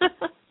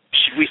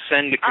 Should we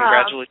send a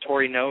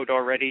congratulatory note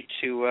already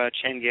to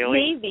Chan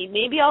Gailey?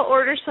 Maybe I'll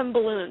order some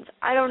balloons.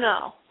 I don't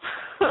know.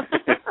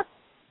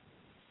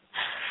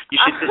 You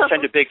should just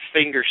send a big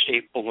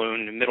finger-shaped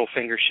balloon, a middle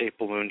finger-shaped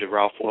balloon to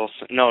Ralph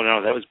Wilson. No,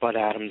 that was Bud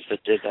Adams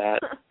that did that.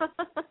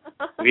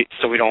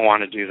 So we don't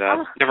want to do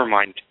that. Never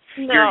mind.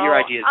 No,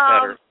 your idea is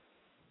better.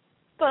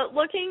 But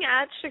looking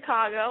at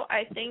Chicago,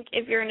 I think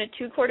if you're in a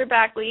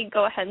 2-quarterback league,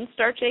 go ahead and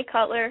start Jay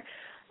Cutler.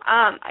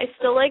 I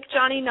still like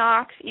Johnny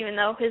Knox, even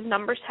though his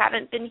numbers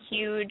haven't been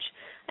huge.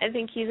 I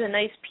think he's a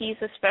nice piece,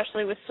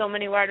 especially with so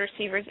many wide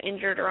receivers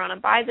injured or on a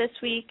bye this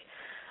week.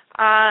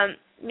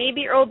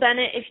 Maybe Earl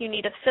Bennett if you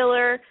need a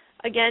filler.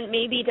 Again,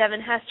 maybe Devin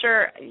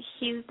Hester.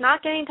 He's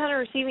not getting a ton of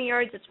receiving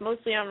yards. It's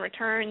mostly on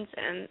returns,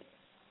 and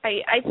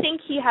I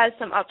think he has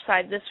some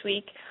upside this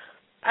week.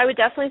 I would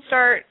definitely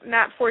start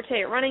Matt Forte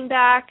at running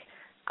back.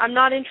 I'm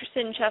not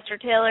interested in Chester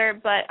Taylor,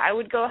 but I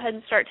would go ahead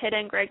and start tight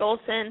end Greg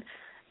Olsen.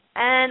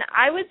 And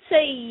I would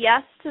say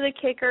yes to the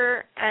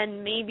kicker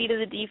and maybe to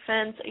the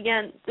defense.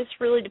 Again, this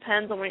really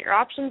depends on what your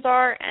options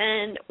are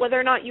and whether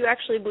or not you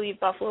actually believe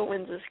Buffalo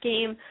wins this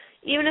game.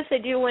 Even if they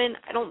do win,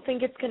 I don't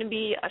think it's going to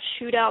be a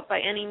shootout by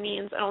any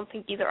means. I don't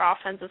think either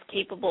offense is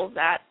capable of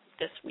that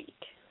this week.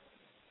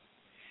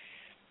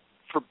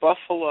 For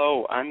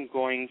Buffalo, I'm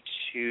going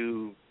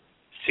to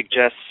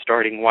suggest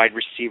starting wide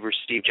receivers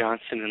Steve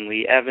Johnson and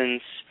Lee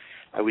Evans.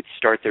 I would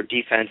start their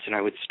defense, and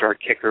I would start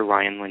kicker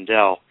Ryan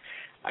Lindell.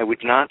 I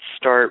would not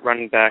start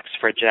running backs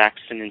Fred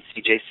Jackson and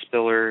C.J.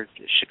 Spiller.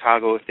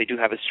 Chicago, if they do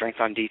have a strength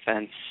on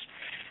defense,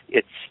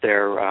 it's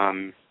their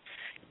run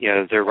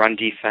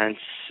defense.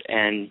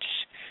 And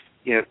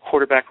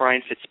quarterback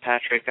Ryan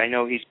Fitzpatrick, I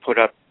know he's put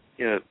up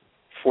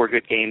 4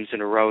 good games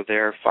in a row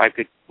there. 5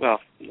 good. Well,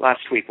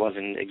 last week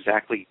wasn't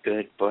exactly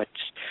good, but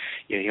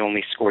he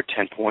only scored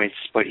 10 points.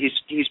 But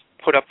he's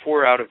put up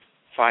 4 out of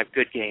 5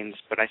 good games,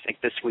 but I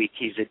think this week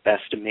he's at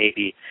best a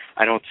maybe.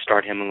 I don't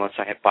start him unless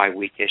I have bye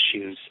week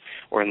issues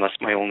or unless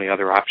my only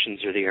other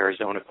options are the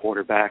Arizona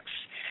quarterbacks.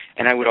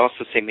 And I would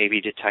also say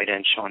maybe to tight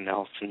end Sean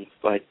Nelson.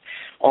 But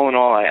all in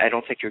all, I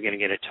don't think you're going to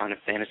get a ton of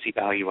fantasy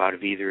value out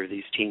of either of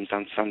these teams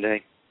on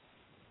Sunday.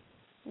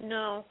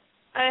 No,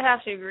 I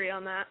have to agree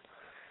on that.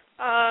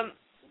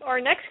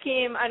 Our next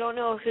game, I don't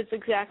know if it's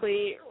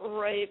exactly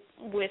right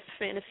with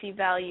fantasy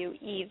value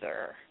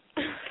either.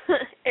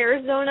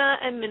 Arizona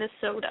and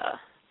Minnesota.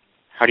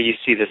 How do you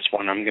see this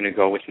one? I'm going to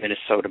go with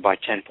Minnesota by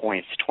 10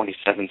 points,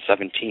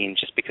 27-17,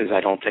 just because I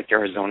don't think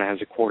Arizona has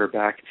a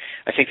quarterback.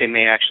 I think they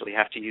may actually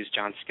have to use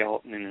John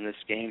Skelton in this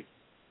game.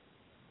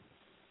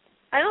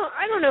 I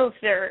don't know if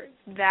they're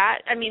that.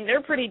 I mean,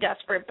 they're pretty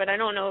desperate, but I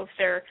don't know if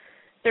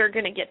they're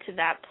going to get to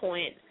that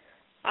point.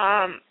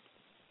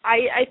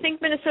 I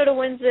think Minnesota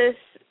wins this.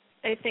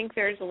 I think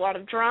there's a lot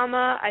of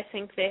drama. I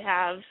think they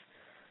have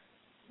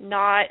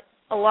not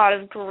a lot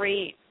of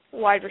great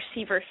wide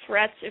receiver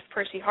threats if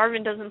Percy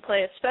Harvin doesn't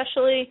play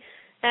especially.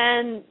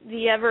 and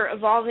the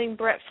ever-evolving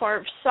Brett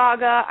Favre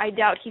saga. I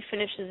doubt he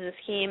finishes this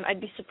game.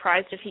 I'd be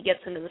surprised if he gets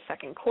into the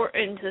second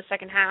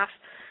half.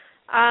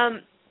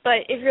 But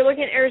if you're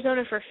looking at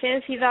Arizona for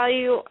fantasy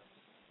value,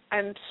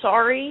 I'm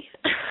sorry.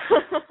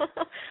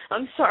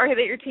 I'm sorry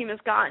that your team has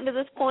gotten to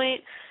this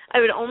point. I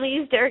would only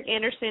use Derek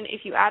Anderson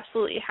if you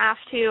absolutely have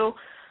to.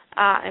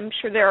 I'm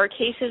sure there are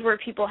cases where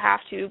people have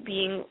to,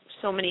 being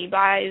so many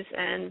buys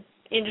and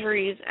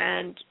injuries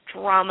and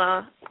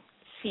drama.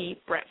 See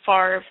Brett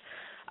Favre.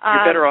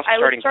 You're better off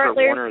starting Kurt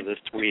Warner this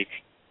week.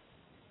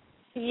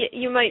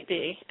 You might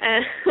be.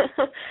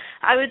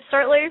 I would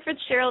start Larry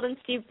Fitzgerald and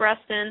Steve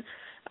Breston.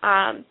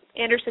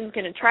 Anderson's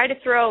going to try to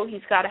throw.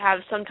 He's got to have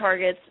some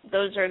targets.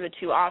 Those are the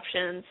two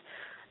options.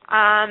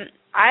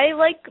 I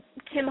like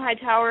Tim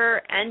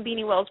Hightower and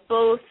Beanie Wells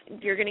both.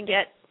 You're going to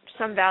get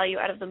some value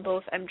out of them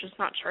both. I'm just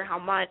not sure how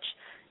much.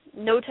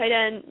 No tight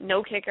end,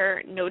 no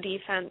kicker, no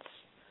defense.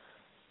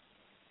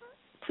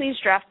 Please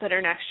draft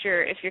better next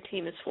year if your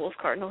team is full of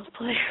Cardinals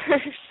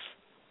players.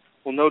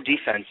 Well, no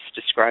defense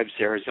describes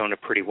Arizona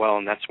pretty well,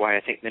 and that's why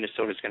I think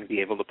Minnesota is going to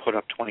be able to put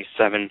up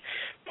 27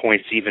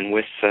 points even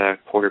with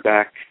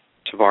quarterback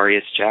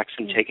Tavarius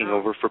Jackson taking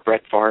over for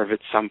Brett Favre at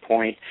some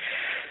point.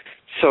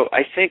 So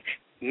I think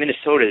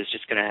Minnesota is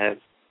just going to have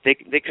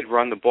they could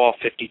run the ball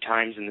 50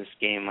 times in this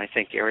game. I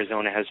think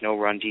Arizona has no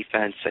run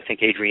defense. I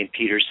think Adrian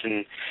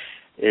Peterson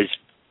is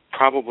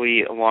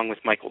probably, along with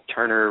Michael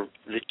Turner,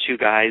 the two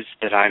guys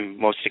that I'm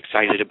most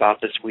excited about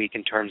this week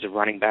in terms of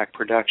running back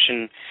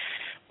production.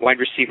 Wide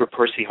receiver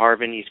Percy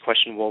Harvin, he's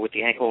questionable with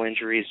the ankle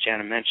injury, as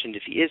Jana mentioned.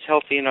 If he is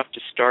healthy enough to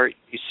start,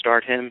 you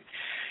start him.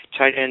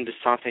 Tight end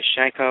Asante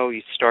Shanko,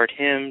 you start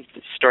him,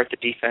 start the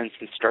defense,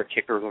 and start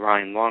kicker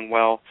Ryan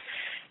Longwell.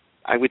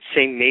 I would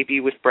say maybe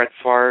with Brett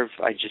Favre,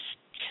 I just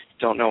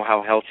don't know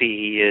how healthy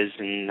he is,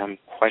 and I'm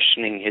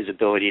questioning his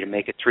ability to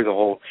make it through the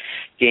whole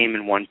game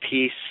in one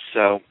piece.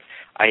 So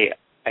I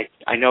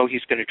know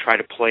he's going to try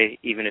to play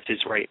even if his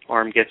right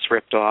arm gets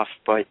ripped off,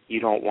 but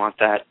you don't want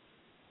that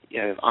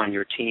on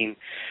your team.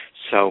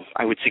 So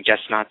I would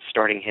suggest not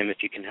starting him if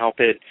you can help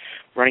it.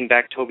 Running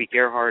back Toby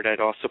Gerhart, I'd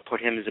also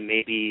put him as a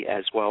maybe,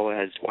 as well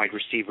as wide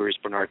receivers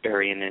Bernard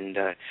Berrien and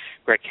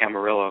Greg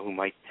Camarillo, who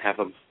might have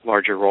a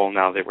larger role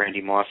now that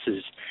Randy Moss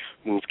has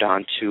moved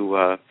on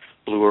to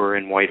bluer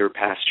and whiter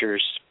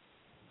pastures.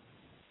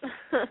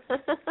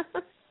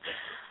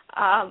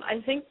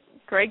 I think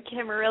Greg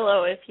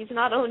Camarillo, if he's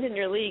not owned in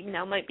your league,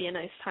 now might be a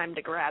nice time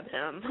to grab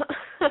him.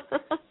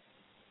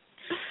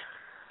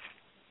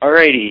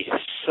 Alrighty,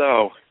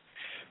 so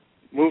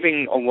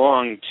moving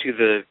along to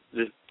the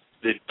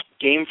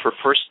game for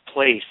first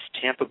place,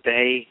 Tampa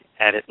Bay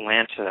at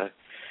Atlanta.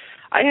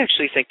 I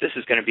actually think this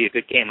is going to be a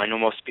good game. I know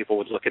most people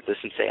would look at this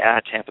and say,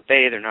 Tampa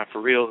Bay, they're not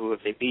for real. Who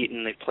have they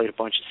beaten? They played a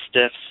bunch of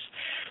stiffs.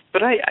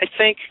 But I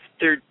think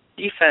their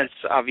defense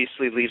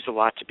obviously leaves a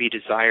lot to be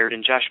desired,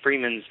 and Josh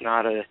Freeman's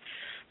not a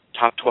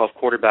top 12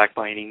 quarterback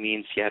by any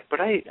means yet.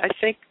 But I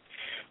think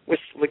with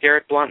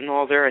LeGarrette Blount and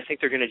all there, I think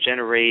they're going to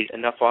generate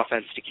enough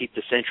offense to keep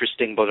this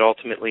interesting, but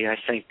ultimately I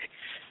think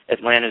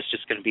Atlanta's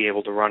just going to be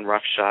able to run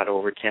roughshod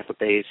over Tampa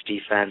Bay's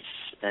defense,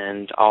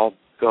 and I'll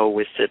go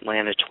with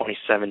Atlanta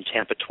 27,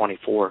 Tampa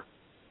 24.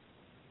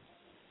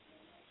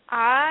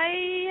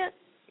 I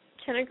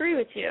can agree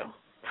with you.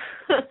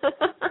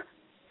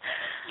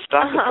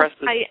 Stop the press.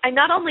 I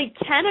not only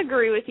can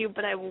agree with you,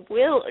 but I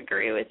will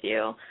agree with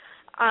you.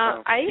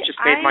 You just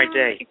made my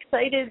day.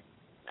 Excited.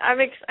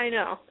 I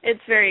know.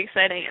 It's very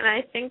exciting, and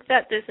I think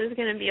that this is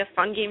going to be a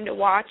fun game to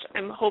watch.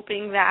 I'm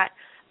hoping that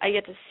I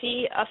get to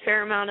see a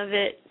fair amount of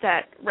it,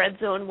 that Red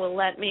Zone will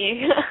let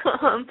me.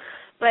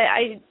 But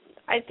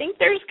I think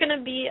there's going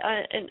to be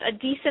a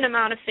decent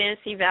amount of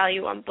fantasy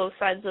value on both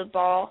sides of the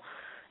ball.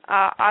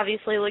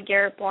 Obviously,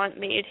 LeGarrette Blount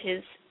made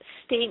his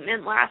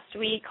statement last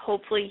week.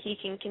 Hopefully he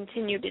can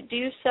continue to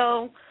do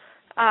so.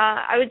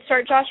 I would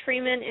start Josh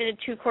Freeman in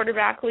a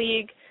 2-quarterback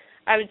league.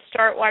 I would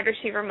start wide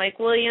receiver Mike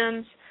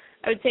Williams.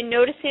 I would say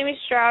no to Sammy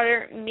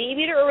Strouder,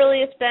 maybe to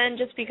Aurelius Ben,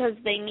 just because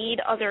they need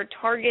other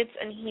targets,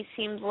 and he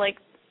seems like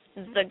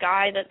the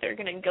guy that they're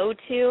going to go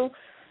to.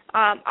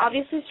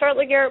 Obviously start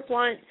LeGarrette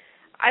Blount.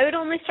 I would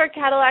only start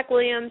Cadillac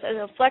Williams as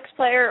a flex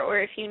player, or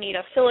if you need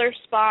a filler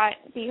spot,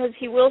 because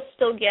he will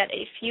still get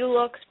a few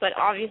looks, but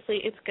obviously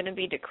it's going to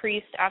be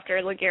decreased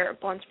after LeGarrette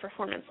Blount's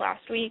performance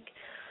last week.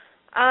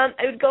 I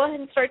would go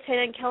ahead and start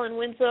tight end Kellen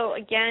Winslow,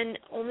 again,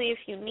 only if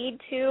you need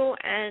to,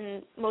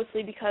 and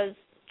mostly because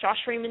Josh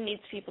Freeman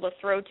needs people to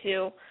throw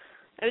to.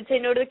 I would say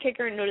no to the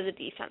kicker and no to the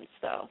defense,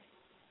 though.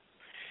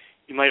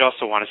 You might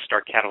also want to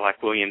start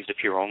Cadillac Williams if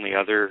your only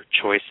other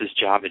choice is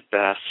Job at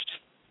best.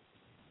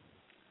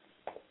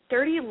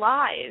 Dirty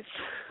lies.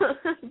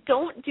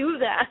 Don't do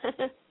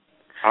that.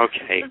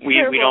 Okay.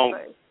 We don't.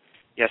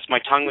 Yes, my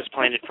tongue was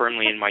planted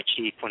firmly in my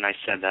cheek when I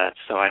said that,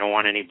 so I don't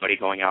want anybody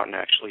going out and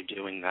actually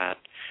doing that.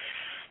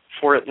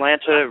 For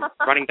Atlanta,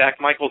 running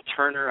back Michael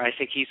Turner, I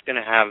think he's going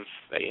to have.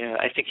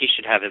 I think he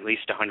should have at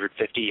least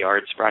 150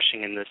 yards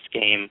rushing in this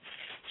game,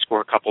 score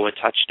a couple of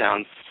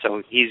touchdowns.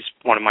 So he's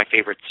one of my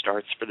favorite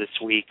starts for this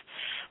week.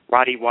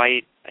 Roddy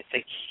White, I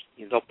think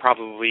they'll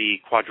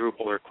probably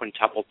quadruple or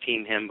quintuple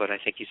team him, but I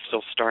think you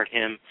still start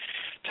him.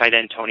 Tight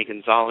end Tony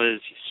Gonzalez,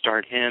 you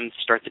start him.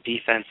 Start the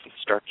defense and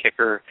start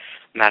kicker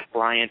Matt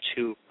Bryant,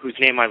 whose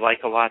name I like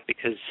a lot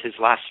because his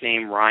last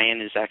name,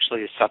 Ryan, is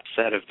actually a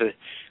subset of the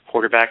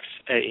quarterback's.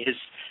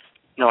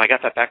 No, I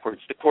got that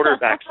backwards. The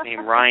quarterback's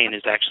name, Ryan,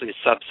 is actually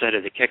a subset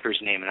of the kicker's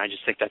name, and I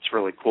just think that's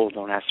really cool.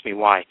 Don't ask me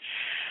why.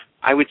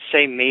 I would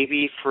say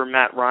maybe for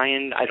Matt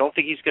Ryan, I don't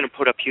think he's going to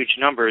put up huge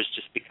numbers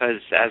just because,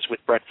 as with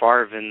Brett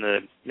Favre in the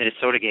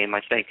Minnesota game,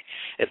 I think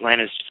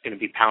Atlanta's just going to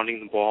be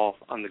pounding the ball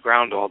on the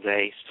ground all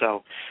day.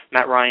 So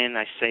Matt Ryan,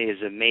 I say,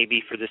 is a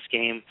maybe for this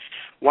game.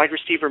 Wide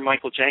receiver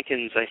Michael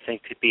Jenkins, I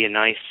think, could be a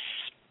nice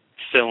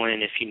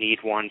fill-in if you need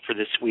one for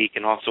this week.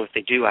 And also if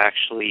they do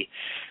actually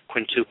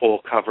quintuple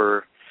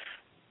cover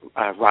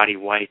Roddy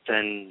White,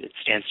 then it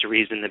stands to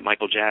reason that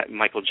Michael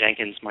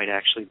Jenkins might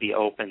actually be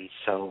open.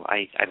 So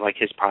I like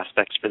his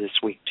prospects for this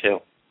week too.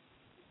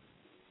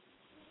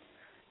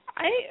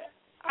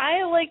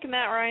 I like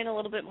Matt Ryan a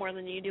little bit more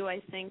than you do,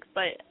 I think,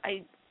 but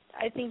I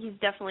think he's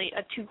definitely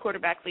a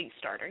 2-quarterback league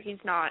starter.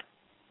 He's not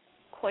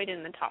quite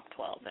in the top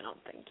 12, I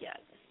don't think,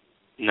 yet.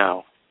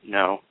 No.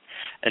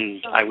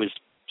 And I was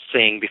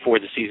saying before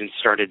the season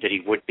started that he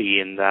would be,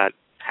 and that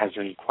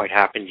hasn't quite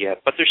happened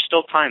yet. But there's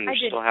still time.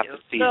 There's still half the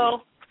season.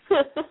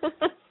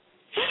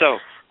 So,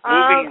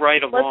 moving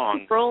right along.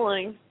 Let's keep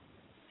rolling.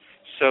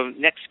 So,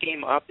 next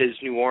game up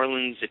is New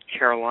Orleans at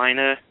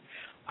Carolina.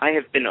 I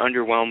have been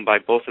underwhelmed by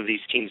both of these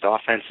teams'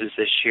 offenses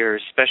this year,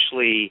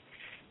 especially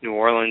New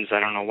Orleans. I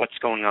don't know what's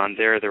going on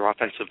there. Their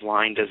offensive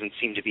line doesn't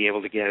seem to be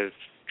able to give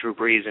Drew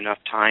Brees enough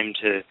time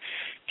to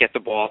get the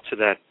ball to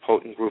that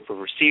potent group of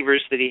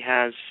receivers that he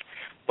has.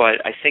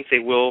 But I think they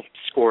will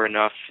score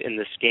enough in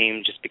this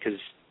game just because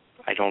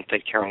I don't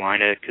think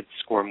Carolina could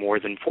score more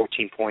than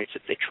 14 points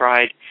if they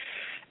tried.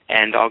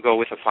 And I'll go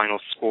with a final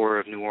score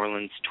of New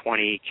Orleans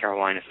 20,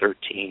 Carolina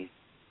 13.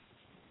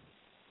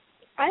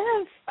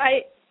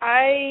 I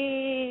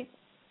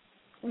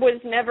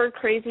was never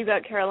crazy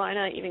about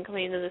Carolina even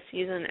coming into the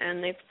season,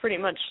 and they've pretty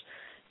much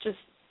just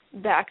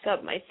backed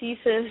up my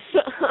thesis.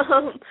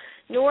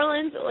 New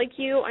Orleans, like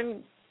you,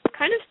 I'm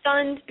kind of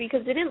stunned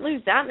because they didn't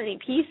lose that many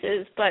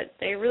pieces, but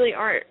they really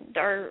are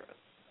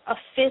a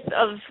fifth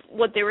of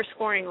what they were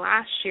scoring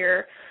last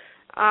year.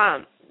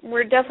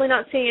 We're definitely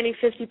not seeing any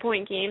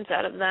 50-point games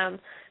out of them,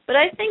 but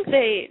I think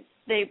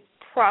they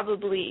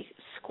probably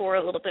score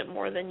a little bit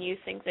more than you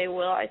think they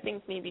will. I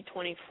think maybe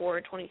 24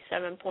 or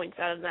 27 points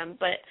out of them,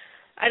 but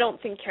I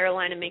don't think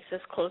Carolina makes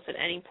this close at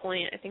any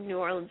point. I think New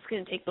Orleans is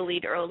going to take the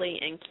lead early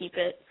and keep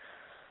it.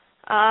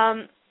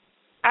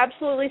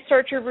 Absolutely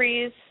start Drew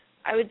Brees.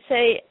 I would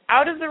say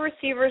out of the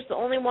receivers, the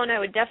only one I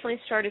would definitely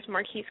start is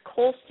Marquise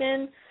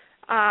Colston.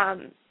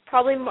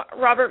 Probably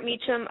Robert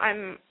Meacham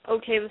I'm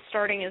okay with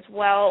starting as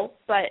well,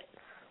 but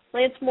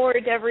Lance Moore,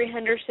 Devery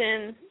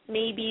Henderson,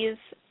 maybes.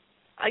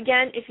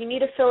 Again, if you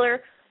need a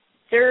filler,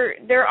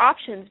 they're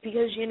options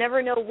because you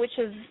never know which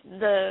of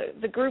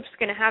the group's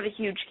going to have a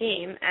huge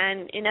game,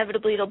 and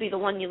inevitably it'll be the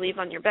one you leave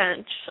on your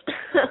bench.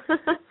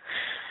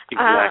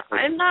 Exactly.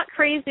 I'm not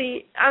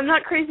crazy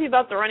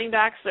about the running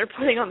backs they're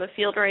putting on the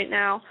field right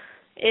now.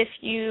 If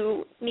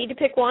you need to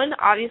pick one,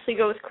 obviously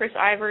go with Chris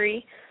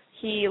Ivory.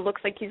 He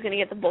looks like he's going to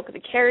get the bulk of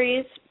the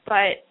carries,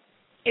 but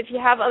if you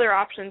have other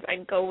options,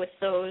 I'd go with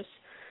those.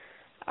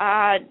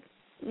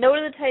 No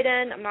to the tight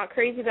end. I'm not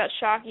crazy about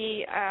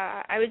Shockey.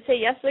 I would say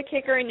yes to the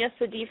kicker and yes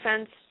to the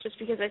defense just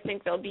because I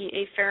think there'll be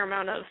a fair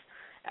amount of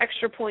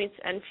extra points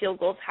and field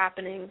goals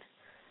happening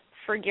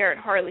for Garrett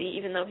Harley,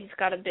 even though he's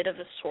got a bit of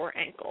a sore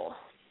ankle.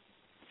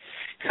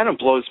 It kind of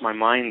blows my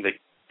mind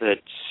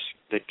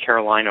that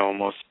Carolina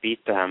almost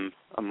beat them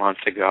a month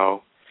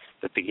ago,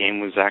 that the game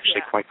was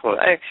actually quite close.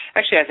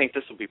 I think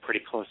this will be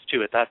pretty close,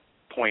 too. At that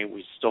point,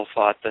 we still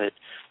thought that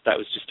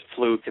was just a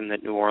fluke and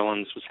that New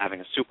Orleans was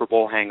having a Super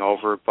Bowl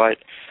hangover, but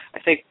I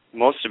think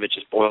most of it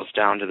just boils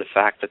down to the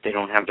fact that they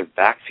don't have their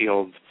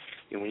backfield.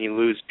 You know, when you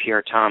lose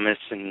Pierre Thomas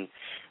and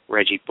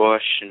Reggie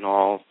Bush and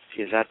all,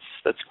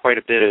 that's quite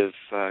a bit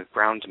of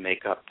ground to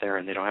make up there,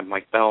 and they don't have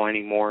Mike Bell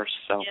anymore.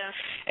 So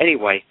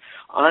anyway,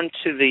 on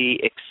to the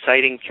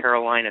exciting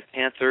Carolina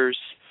Panthers.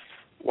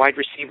 Wide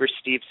receiver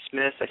Steve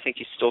Smith, I think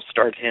you still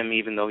start him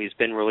even though he's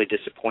been really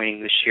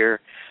disappointing this year.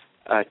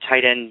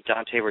 Tight end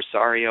Dante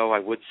Rosario, I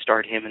would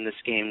start him in this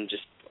game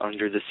just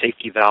under the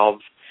safety valve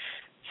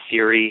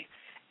theory,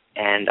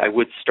 and I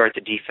would start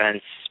the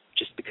defense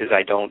just because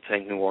I don't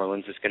think New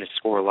Orleans is going to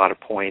score a lot of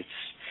points.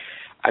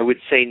 I would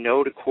say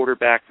no to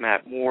quarterback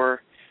Matt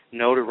Moore,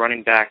 no to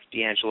running back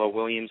D'Angelo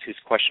Williams, who's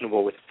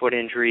questionable with a foot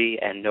injury,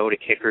 and no to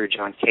kicker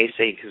John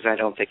Casey because I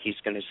don't think he's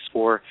going to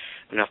score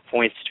enough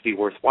points to be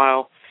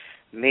worthwhile.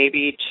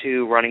 Maybe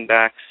to running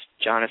backs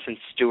Jonathan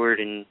Stewart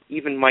and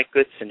even Mike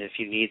Goodson if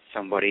you need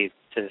somebody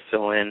to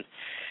fill in.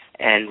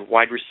 And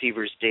wide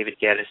receivers David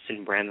Geddes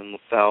and Brandon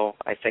LaFell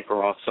I think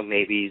are also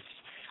maybes.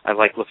 I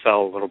like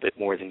LaFell a little bit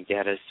more than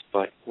Geddes,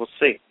 but we'll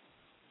see.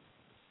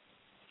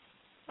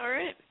 All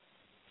right.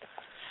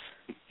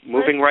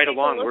 Moving right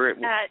along, we're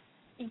at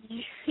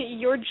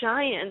your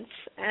Giants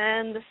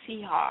and the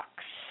Seahawks.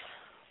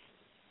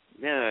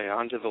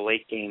 on to the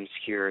late games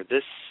here.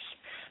 This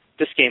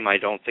game I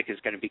don't think is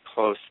going to be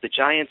close. The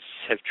Giants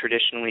have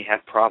traditionally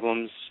had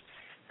problems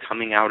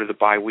coming out of the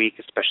bye week,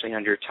 especially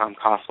under Tom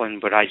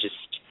Coughlin, but I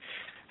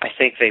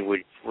think they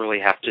would really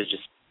have to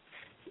just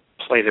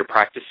play their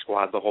practice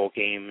squad the whole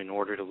game in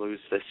order to lose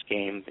this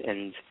game.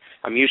 And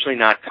I'm usually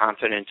not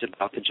confident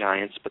about the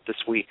Giants, but this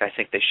week I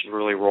think they should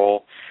really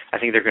roll. I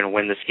think they're going to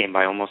win this game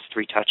by almost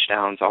 3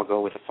 touchdowns. I'll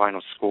go with a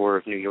final score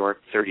of New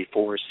York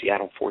 34,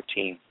 Seattle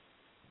 14.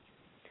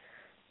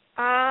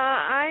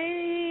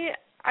 I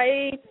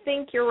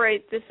think you're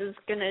right. This is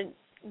going to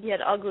get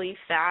ugly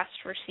fast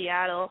for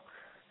Seattle.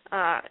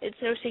 It's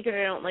no secret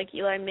I don't like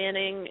Eli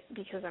Manning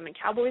because I'm a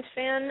Cowboys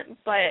fan,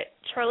 but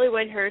Charlie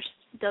Whitehurst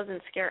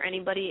doesn't scare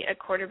anybody at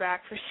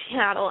quarterback for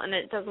Seattle, and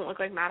it doesn't look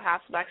like Matt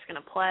Hasselbeck's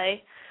going to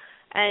play.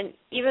 And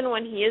even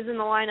when he is in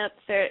the lineup,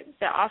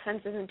 the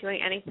offense isn't doing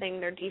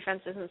anything. Their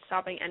defense isn't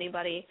stopping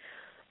anybody.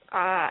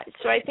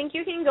 So I think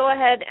you can go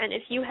ahead, and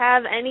if you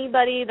have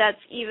anybody that's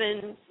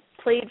even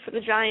played for the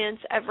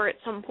Giants ever at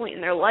some point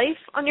in their life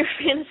on your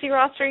fantasy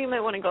roster, you might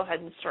want to go ahead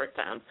and start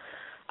them.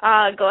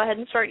 Go ahead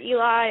and start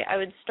Eli. I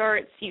would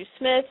start Steve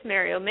Smith,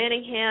 Mario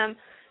Manningham.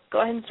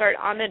 Go ahead and start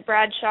Ahmed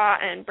Bradshaw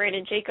and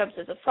Brandon Jacobs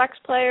as a flex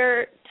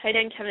player. Tight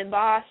end Kevin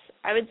Boss.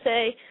 I would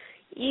say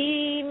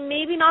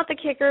maybe not the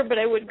kicker, but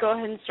I would go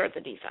ahead and start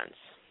the defense.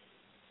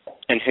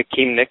 And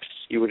Hakeem Nicks,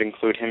 you would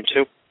include him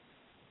too?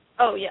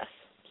 Oh, yes.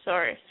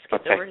 Sorry.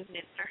 Skipped over his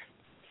name there.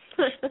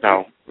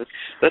 No,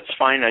 that's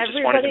fine. I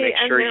just wanted to make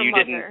sure you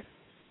mother. didn't.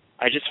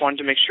 I just wanted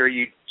to make sure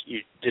you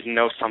didn't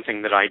know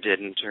something that I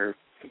didn't, or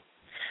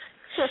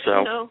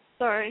so. No,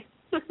 sorry.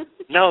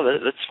 No,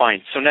 that's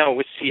fine. So now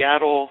with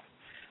Seattle,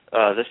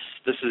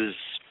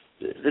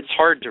 it's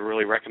hard to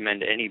really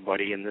recommend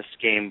anybody in this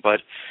game,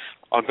 but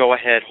I'll go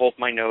ahead, hold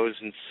my nose,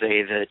 and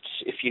say that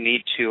if you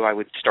need to, I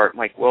would start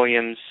Mike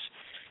Williams.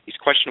 He's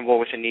questionable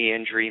with a knee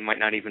injury, might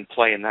not even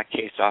play. In that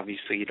case,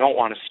 obviously, you don't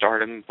want to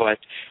start him, but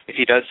if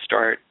he does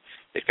start,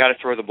 they've got to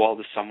throw the ball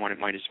to someone. It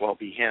might as well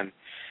be him.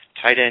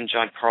 Tight end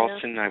John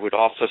Carlson, I would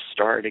also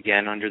start,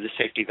 again, under the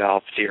safety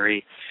valve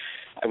theory.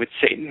 I would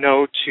say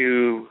no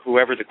to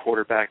whoever the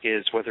quarterback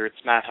is, whether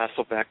it's Matt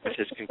Hasselbeck with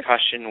his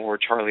concussion or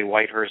Charlie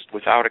Whitehurst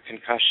without a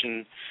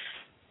concussion.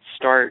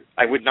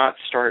 I would not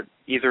start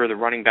either of the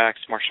running backs,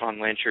 Marshawn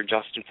Lynch or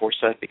Justin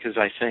Forsett, because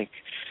I think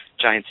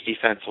Giants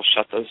defense will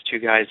shut those two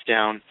guys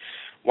down.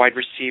 Wide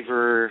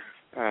receiver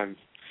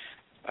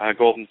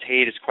Golden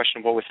Tate is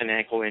questionable with an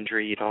ankle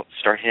injury. You don't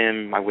start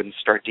him. I wouldn't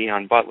start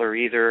Deion Butler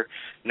either.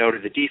 No to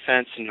the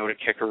defense, and no to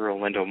kicker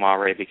Orlando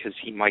Mare because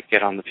he might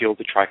get on the field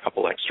to try a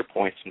couple extra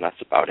points, and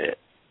that's about it.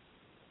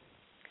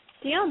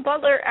 Deion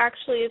Butler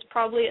actually is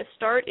probably a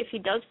start if he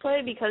does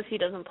play because he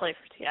doesn't play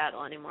for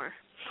Seattle anymore.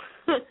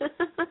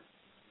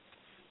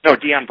 No,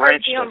 Deion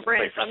Branch doesn't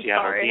Branch, play for I'm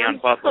Seattle. sorry.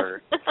 Deion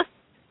Butler.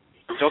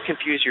 Don't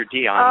confuse your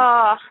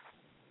Deion.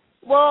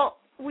 Well,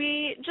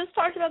 we just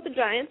talked about the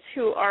Giants,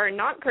 who are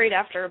not great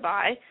after a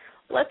bye.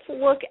 Let's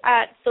look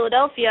at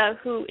Philadelphia,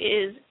 who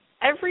is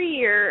every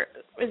year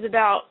is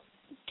about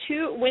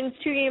wins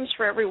 2 games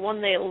for every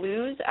 1 they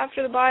lose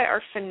after the bye,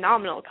 are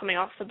phenomenal coming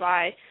off the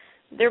bye.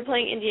 They're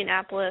playing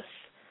Indianapolis.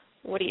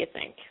 What do you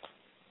think?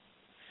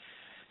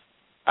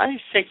 I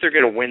think they're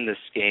going to win this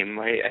game.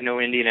 I know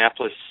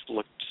Indianapolis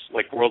looked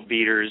like world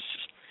beaters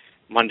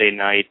Monday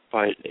night,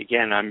 but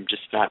again, I'm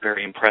just not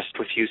very impressed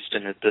with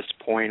Houston at this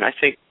point. I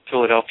think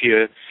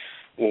Philadelphia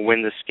will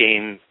win this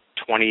game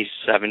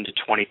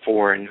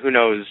 27-24, and who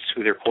knows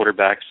who their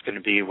quarterback's going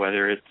to be,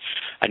 whether it's,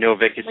 I know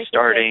Vic is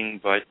starting,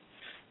 but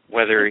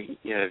whether,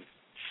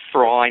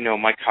 for all I know,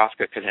 Mike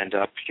Kafka could end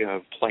up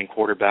playing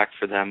quarterback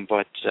for them,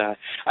 but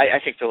I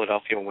think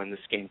Philadelphia will win this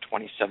game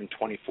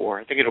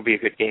 27-24. I think it'll be a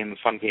good game, a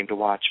fun game to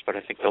watch, but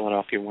I think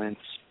Philadelphia wins.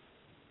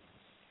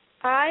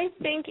 I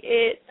think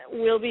it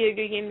will be a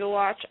good game to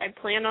watch. I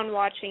plan on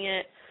watching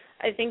it.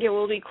 I think it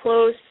will be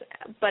close,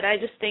 but I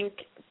just think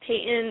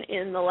Peyton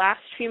in the last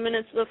few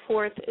minutes of the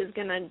fourth is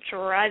going to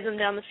drive them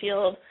down the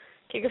field,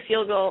 kick a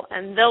field goal,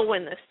 and they'll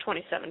win this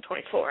 27-24.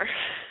 All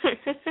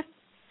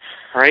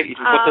right, you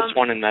can put this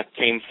one in that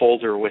same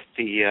folder with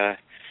the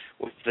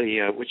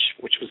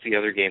which was the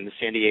other game, the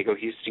San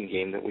Diego-Houston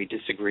game that we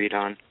disagreed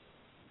on.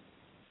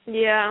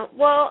 Yeah,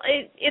 well,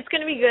 it's going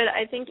to be good.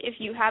 I think if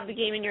you have the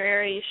game in your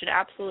area, you should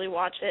absolutely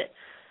watch it.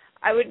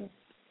 I would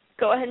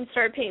go ahead and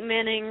start Peyton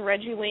Manning,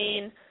 Reggie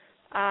Wayne.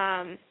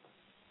 I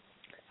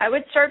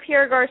would start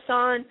Pierre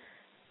Garçon.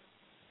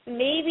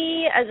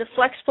 Maybe as a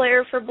flex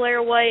player for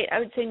Blair White, I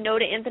would say no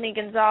to Anthony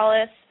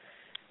Gonzalez.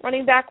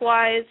 Running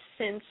back-wise,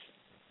 since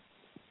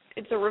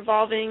it's a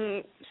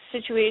revolving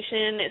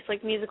situation, it's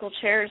like musical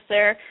chairs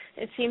there,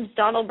 it seems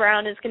Donald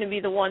Brown is going to be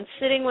the one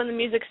sitting when the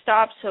music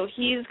stops, so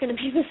he's going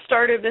to be the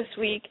starter this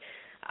week.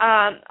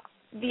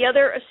 The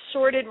other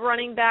assorted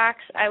running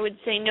backs, I would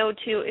say no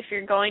to. If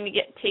you're going to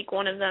take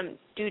one of them,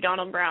 do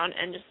Donald Brown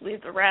and just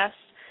leave the rest.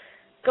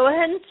 Go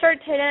ahead and start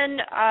tight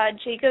end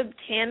Jacob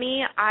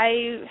Tamme.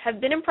 I have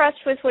been impressed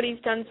with what he's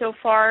done so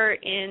far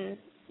in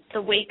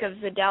the wake of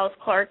the Dallas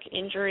Clark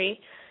injury.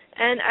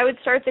 And I would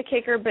start the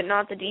kicker but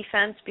not the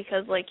defense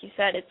because, like you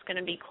said, it's going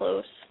to be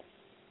close.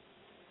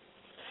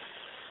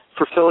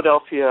 For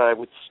Philadelphia, I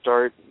would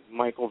start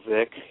Michael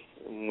Vick.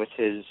 With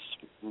his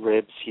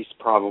ribs, he's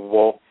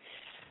probable.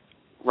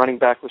 Running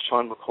back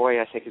LeSean McCoy,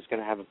 I think, is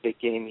going to have a big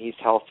game. He's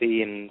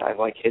healthy, and I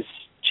like his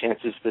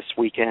chances this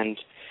weekend.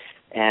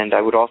 And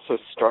I would also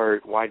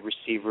start wide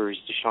receivers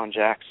Deshaun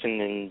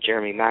Jackson and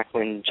Jeremy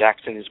Maclin.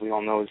 Jackson, as we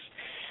all know, is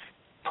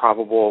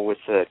probable with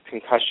a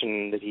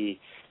concussion that he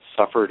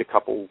suffered a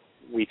couple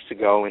weeks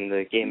ago in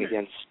the game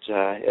against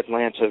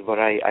Atlanta, but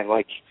I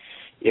like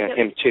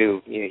him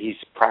too. He's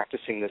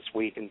practicing this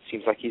week and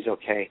seems like he's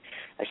okay.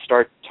 I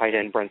start tight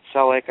end Brent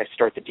Selleck, I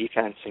start the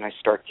defense, and I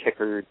start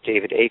kicker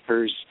David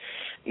Akers.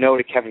 No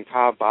to Kevin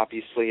Cobb,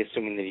 obviously,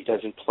 assuming that he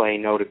doesn't play.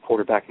 No to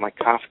quarterback Mike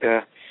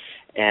Kafka.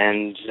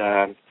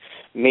 And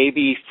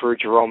maybe for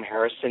Jerome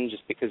Harrison,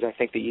 just because I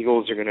think the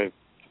Eagles are going to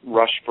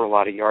rush for a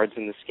lot of yards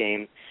in this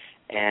game.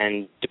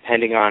 And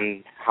depending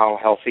on how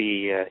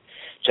healthy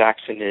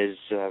Jackson is,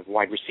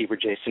 wide receiver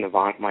Jason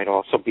Avant might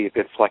also be a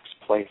good flex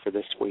play for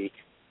this week.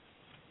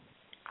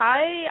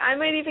 I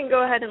might even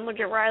go ahead and look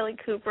at Riley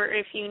Cooper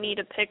if you need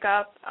a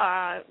pickup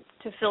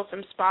to fill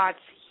some spots.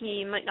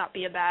 He might not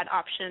be a bad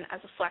option as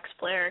a flex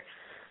player.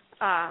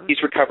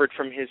 He's recovered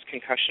from his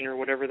concussion or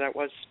whatever that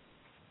was?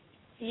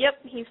 Yep,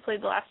 he's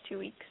played the last 2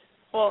 weeks.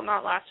 Well,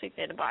 not last week,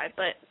 they had a bye,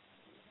 but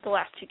the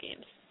last 2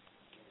 games.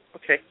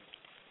 Okay.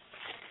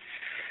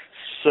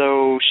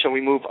 So shall we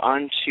move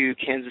on to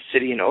Kansas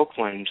City and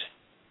Oakland?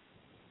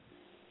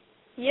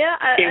 Yeah,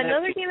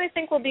 another game I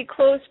think will be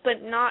close,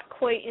 but not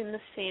quite in the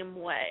same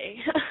way.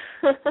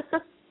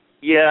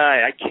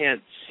 Yeah, I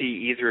can't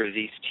see either of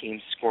these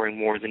teams scoring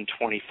more than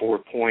 24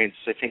 points.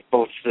 I think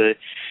both the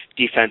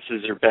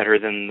defenses are better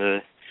than the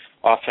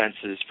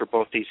offenses for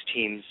both these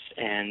teams,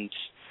 and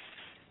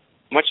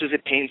much as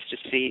it pains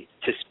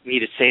me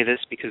to say this,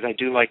 because I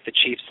do like the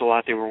Chiefs a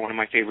lot. They were one of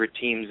my favorite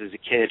teams as a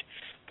kid,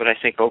 but I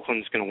think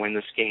Oakland's going to win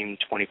this game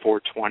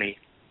 24-20.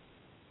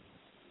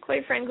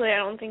 Quite frankly, I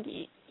don't think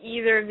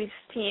either of these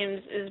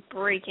teams is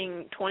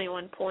breaking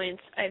 21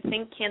 points. I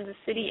think Kansas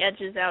City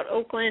edges out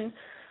Oakland.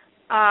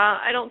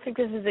 I don't think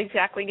this is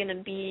exactly going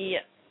to be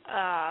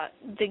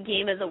the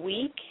game of the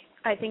week.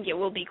 I think it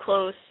will be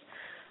close,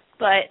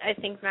 but I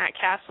think Matt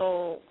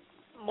Castle,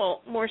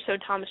 well, more so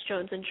Thomas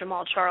Jones and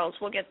Jamal Charles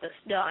will get this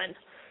done.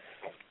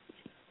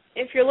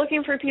 If you're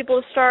looking for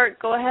people to start,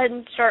 go ahead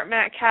and start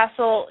Matt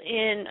Castle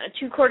in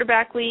a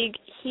 2-quarterback league.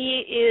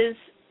 He is,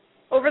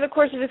 over the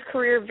course of his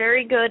career,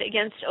 very good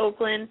against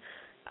Oakland.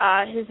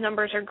 His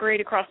numbers are great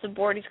across the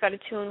board. He's got a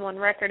 2-1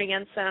 record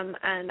against them,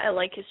 and I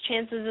like his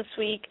chances this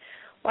week.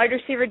 Wide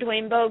receiver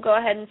Dwayne Bowe, go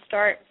ahead and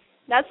start.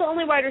 That's the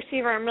only wide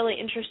receiver I'm really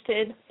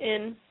interested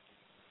in.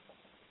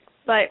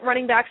 But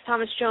running backs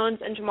Thomas Jones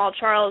and Jamal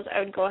Charles, I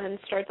would go ahead and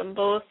start them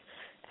both.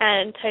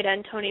 And tight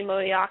end Tony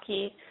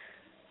Moeaki.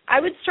 I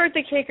would start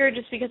the kicker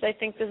just because I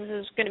think this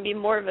is going to be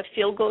more of a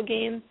field goal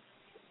game,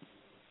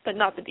 but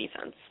not the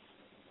defense.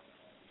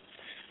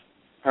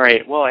 All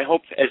right. Well, I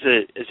hope as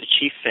a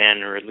Chief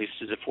fan, or at least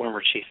as a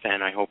former Chief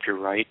fan, I hope you're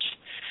right.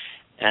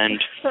 And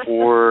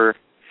for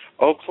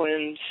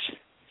Oakland,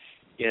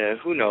 yeah,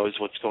 who knows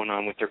what's going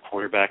on with their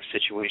quarterback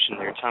situation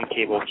there. Tom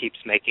Cable keeps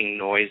making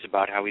noise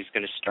about how he's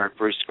going to start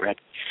Bruce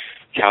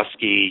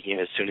Gradkowski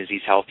as soon as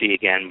he's healthy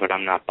again, but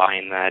I'm not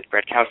buying that.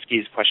 Gradkowski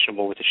is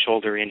questionable with a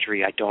shoulder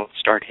injury. I don't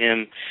start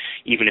him,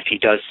 even if he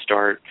does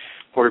start.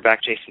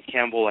 Quarterback Jason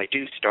Campbell, I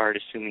do start,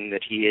 assuming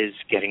that he is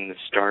getting the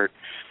start.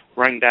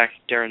 Running back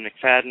Darren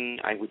McFadden,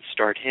 I would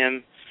start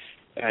him.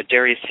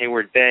 Darius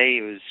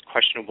Hayward-Bay was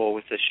questionable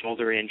with a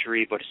shoulder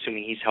injury, but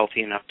assuming he's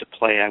healthy enough to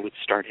play, I would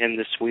start him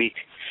this week.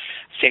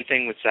 Same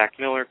thing with Zach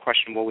Miller,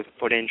 questionable with a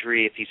foot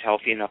injury. If he's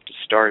healthy enough to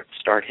start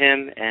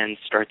him and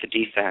start the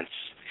defense.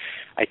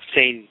 I'd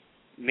say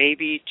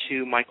maybe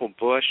to Michael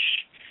Bush.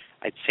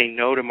 I'd say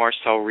no to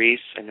Marcel Reese.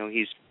 I know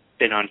he's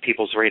been on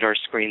people's radar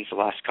screens the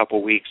last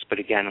couple weeks, but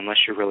again, unless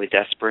you're really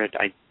desperate,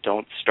 I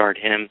don't start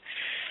him.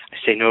 I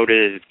say no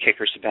to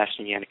kicker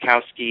Sebastian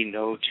Janikowski,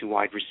 no to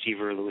wide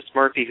receiver Louis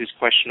Murphy, who's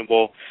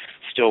questionable,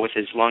 still with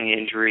his lung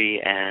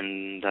injury,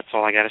 and that's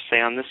all I got to say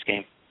on this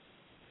game.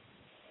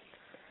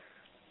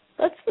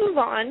 Let's move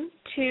on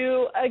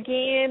to a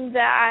game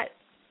that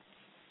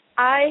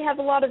I have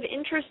a lot of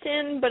interest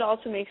in, but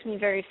also makes me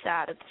very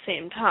sad at the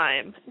same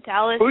time.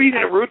 Dallas. Who are you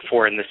going to root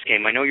for in this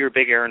game? I know you're a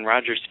big Aaron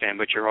Rodgers fan,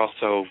 but you're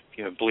also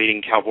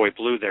bleeding Cowboy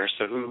blue there,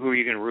 so who are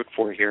you going to root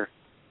for here?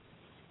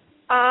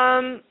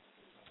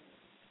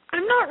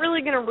 I'm not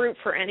really going to root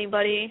for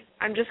anybody.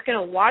 I'm just going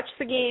to watch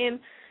the game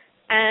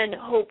and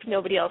hope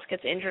nobody else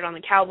gets injured on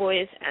the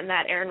Cowboys and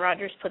that Aaron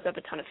Rodgers puts up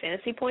a ton of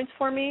fantasy points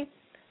for me.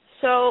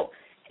 So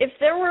if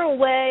there were a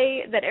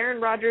way that Aaron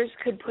Rodgers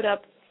could put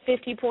up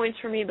 50 points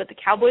for me but the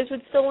Cowboys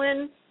would still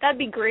win, that'd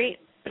be great.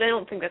 But I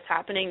don't think that's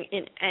happening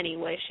in any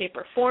way, shape,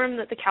 or form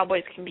that the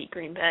Cowboys can beat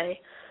Green Bay.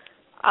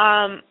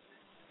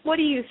 What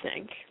do you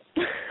think?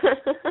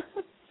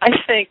 I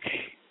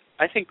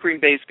think Green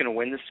Bay is going to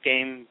win this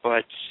game,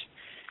 but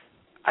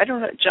I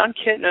don't know. John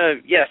Kitna,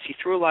 yes, he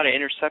threw a lot of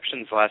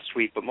interceptions last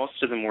week, but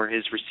most of them were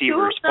his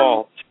receiver's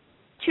fault.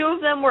 2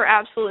 of them were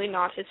absolutely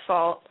not his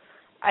fault.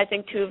 I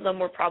think 2 of them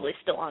were probably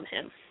still on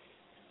him.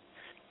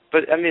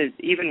 But, I mean,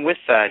 even with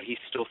that, he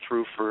still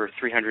threw for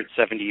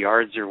 370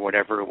 yards or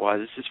whatever it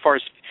was. As far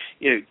as,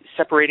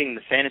 separating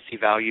the fantasy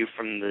value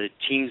from the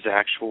team's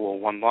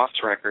actual won-loss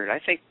record, I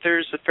think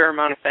there's a fair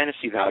amount of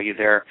fantasy value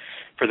there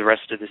for the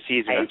rest of the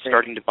season. I'm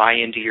starting to buy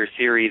into your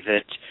theory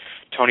that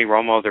Tony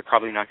Romo, they're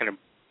probably not going to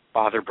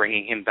bother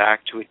bringing him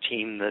back to a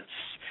team that's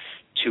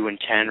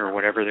 2-10 or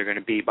whatever they're going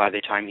to be by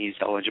the time he's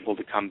eligible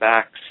to come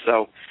back.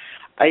 So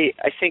I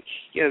think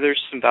there's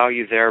some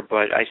value there,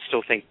 but I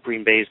still think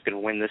Green Bay is going to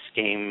win this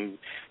game.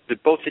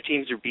 Both the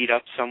teams are beat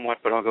up somewhat,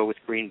 but I'll go with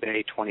Green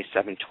Bay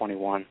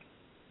 27-21.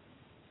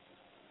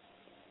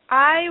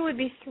 I would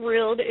be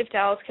thrilled if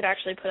Dallas could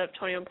actually put up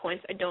 21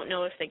 points. I don't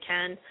know if they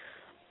can.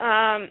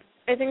 I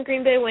think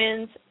Green Bay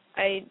wins.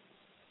 I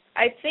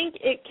think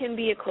it can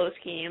be a close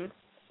game,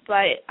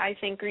 but I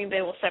think Green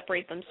Bay will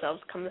separate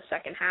themselves come the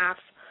second half.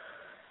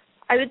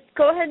 I would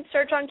go ahead and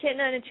start John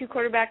Kitna in a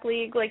 2-quarterback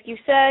league. Like you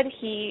said,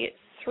 he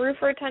threw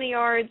for a ton of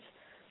yards.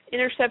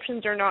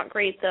 Interceptions are not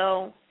great,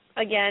 though.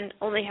 Again,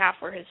 only half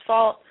were his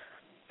fault.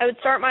 I would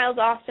start Miles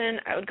Austin.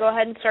 I would go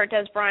ahead and start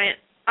Dez Bryant.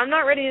 I'm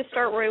not ready to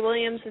start Roy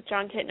Williams with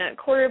John Kitna at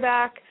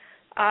quarterback.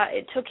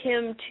 It took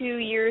him 2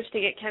 years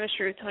to get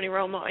chemistry with Tony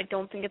Romo. I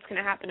don't think it's going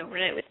to happen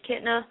overnight with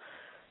Kitna.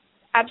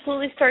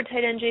 Absolutely start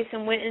tight end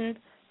Jason Witten.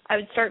 I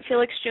would start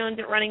Felix Jones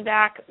at running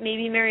back,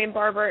 maybe Marion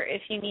Barber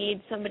if you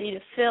need somebody to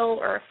fill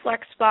or a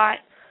flex spot.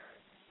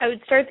 I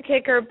would start the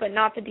kicker, but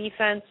not the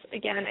defense.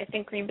 Again, I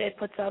think Green Bay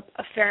puts up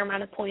a fair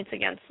amount of points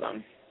against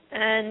them.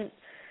 And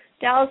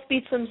Dallas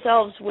beats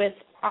themselves with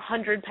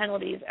 100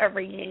 penalties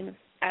every game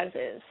as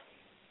is.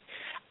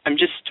 I'm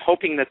just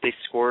hoping that they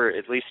score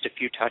at least a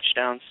few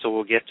touchdowns, so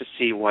we'll get to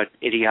see what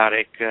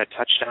idiotic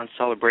touchdown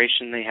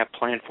celebration they have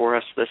planned for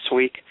us this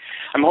week.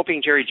 I'm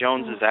hoping Jerry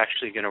Jones is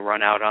actually going to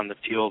run out on the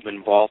field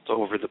and vault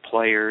over the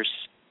players.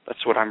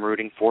 That's what I'm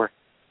rooting for.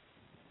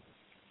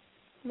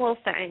 Well,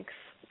 thanks.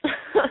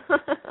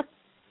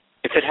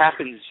 If it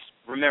happens,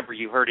 remember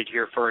you heard it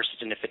here first,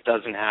 and if it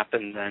doesn't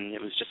happen, then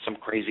it was just some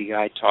crazy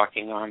guy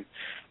talking on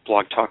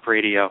Blog Talk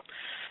Radio.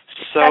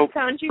 So, that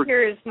sound you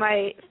hear is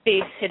my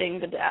face hitting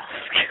the desk.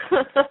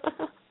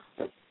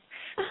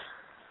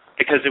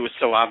 Because it was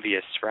so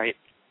obvious, right?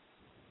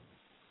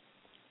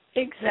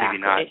 Exactly.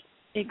 Maybe not.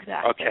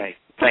 Exactly. Okay.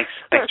 Thanks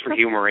for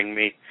humoring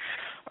me.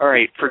 All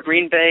right. For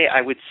Green Bay,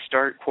 I would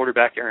start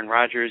quarterback Aaron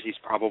Rodgers. He's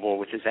probable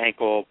with his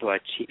ankle,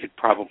 but he could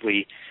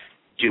probably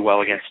do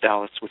well against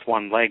Dallas with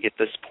one leg at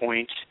this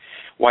point.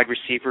 Wide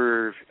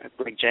receiver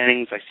Greg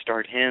Jennings, I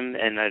start him,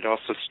 and I'd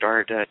also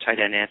start tight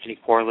end Anthony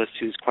Corliss,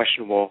 who's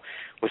questionable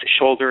with a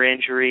shoulder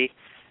injury,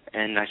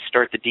 and I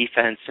start the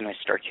defense, and I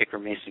start kicker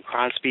Mason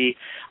Crosby.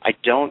 I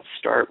don't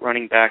start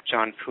running back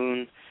John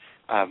Kuhn.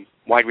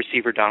 Wide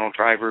receiver Donald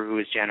Driver, who,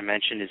 as Jana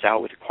mentioned, is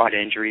out with a quad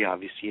injury.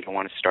 Obviously, you don't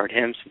want to start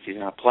him since he's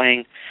not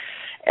playing.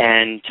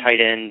 And tight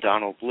end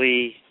Donald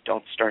Lee,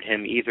 don't start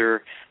him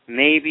either.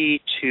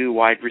 Maybe to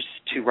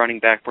running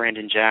back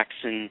Brandon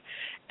Jackson,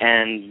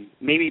 and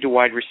maybe to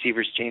wide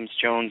receivers James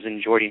Jones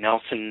and Jordy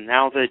Nelson.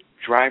 Now that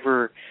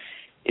Driver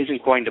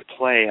isn't going to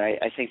play,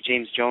 I think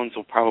James Jones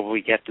will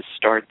probably get the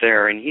start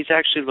there, and he's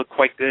actually looked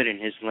quite good in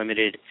his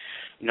limited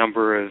amount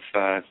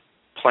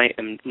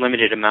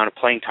of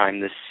playing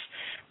time this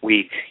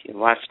week.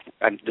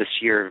 This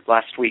year,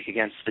 last week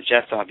against the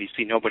Jets,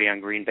 obviously nobody on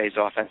Green Bay's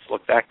offense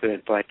looked that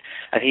good, but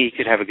I think he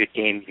could have a good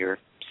game here.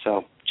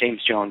 So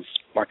James Jones,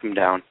 mark him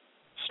down,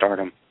 start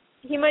him.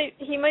 He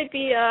might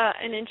be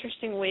an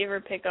interesting waiver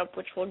pickup,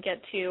 which we'll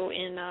get to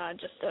in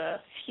just a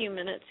few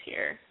minutes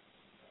here.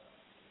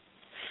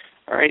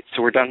 All right,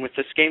 so we're done with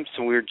this game.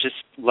 So we're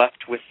just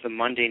left with the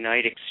Monday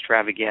night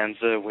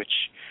extravaganza, which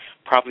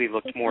probably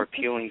looked more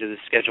appealing to the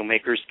schedule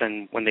makers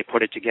than when they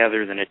put it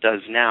together than it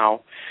does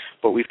now.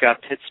 But we've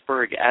got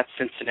Pittsburgh at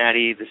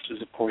Cincinnati. This was,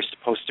 of course,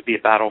 supposed to be a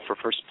battle for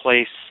first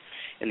place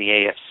in the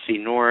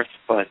AFC North,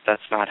 but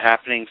that's not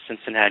happening.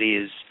 Cincinnati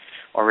is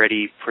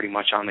already pretty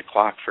much on the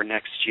clock for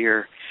next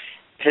year.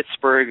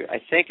 Pittsburgh, I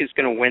think, is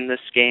going to win this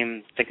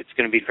game. I think it's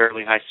going to be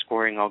fairly high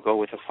scoring. I'll go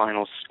with a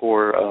final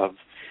score of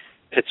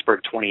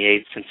Pittsburgh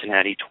 28,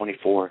 Cincinnati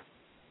 24.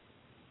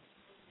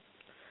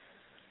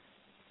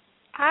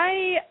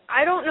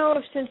 I don't know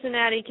if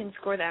Cincinnati can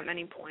score that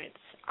many points.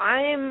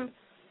 I'm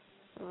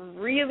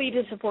really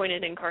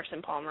disappointed in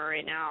Carson Palmer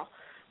right now.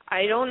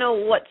 I don't know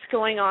what's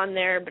going on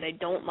there, but I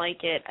don't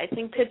like it. I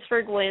think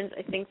Pittsburgh wins.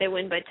 I think they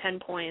win by 10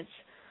 points.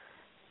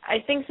 I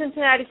think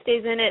Cincinnati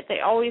stays in it. They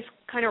always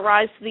kind of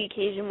rise to the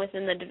occasion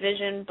within the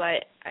division,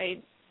 but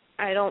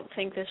I don't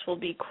think this will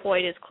be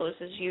quite as close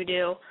as you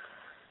do.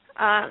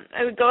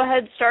 I would go ahead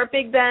and start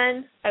Big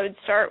Ben. I would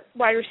start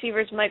wide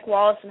receivers Mike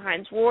Wallace and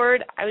Hines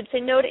Ward. I would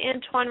say no to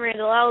Antoine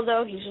Randall,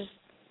 though. He's just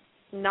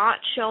not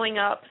showing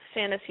up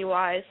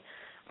fantasy-wise.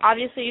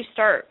 Obviously, you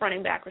start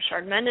running back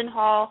Rashard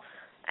Mendenhall.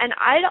 And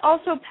I'd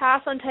also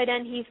pass on tight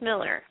end Heath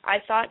Miller. I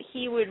thought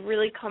he would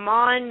really come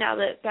on now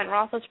that Ben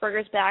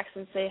Roethlisberger's back,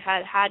 since they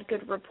had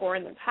good rapport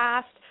in the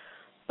past.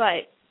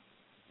 But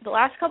the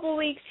last couple of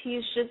weeks,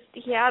 he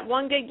had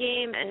one good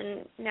game,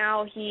 and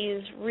now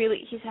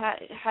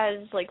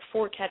has like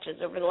 4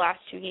 catches over the last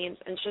 2 games,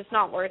 and it's just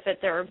not worth it.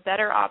 There are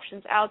better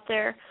options out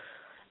there.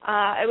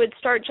 I would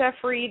start Jeff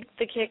Reed,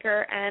 the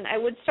kicker, and I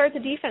would start the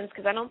defense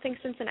because I don't think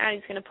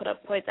Cincinnati's going to put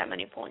up quite that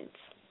many points.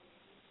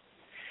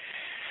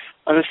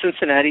 On the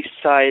Cincinnati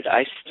side,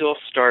 I still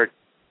start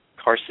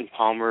Carson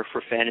Palmer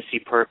for fantasy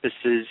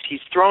purposes. He's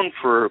thrown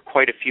for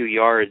quite a few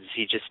yards.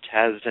 He just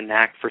has a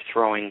knack for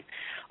throwing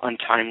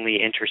untimely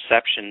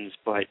interceptions,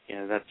 but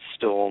that's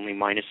still only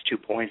 -2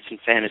 points in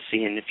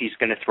fantasy. And if he's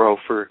going to throw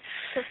for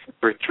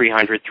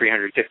 300,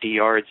 350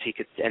 yards,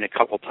 and a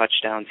couple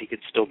touchdowns, he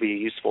could still be a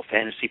useful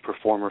fantasy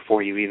performer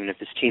for you, even if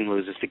his team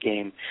loses the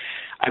game.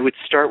 I would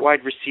start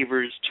wide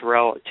receivers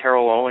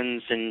Terrell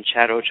Owens and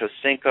Chad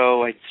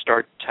Ochocinco. I'd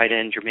start tight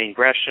end Jermaine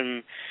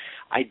Gresham.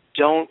 I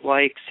don't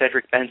like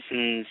Cedric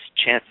Benson's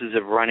chances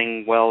of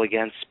running well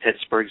against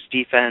Pittsburgh's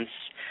defense.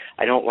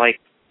 I don't like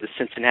the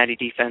Cincinnati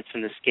defense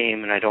in this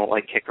game, and I don't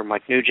like kicker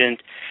Mike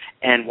Nugent.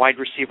 And wide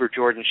receiver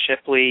Jordan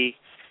Shipley,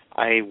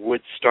 I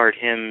would start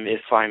him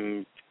if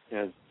I'm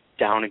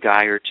down a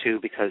guy or two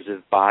because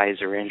of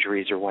buys or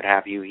injuries or what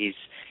have you.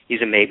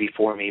 He's a maybe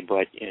for me,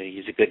 but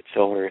he's a good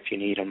filler if you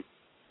need him.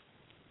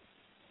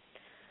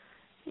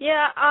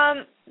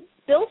 Yeah,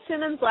 Bill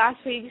Simmons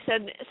last week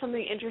said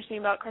something interesting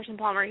about Carson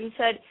Palmer. He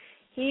said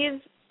he's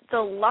the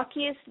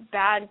luckiest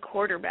bad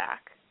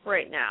quarterback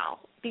right now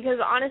because,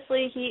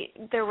 honestly,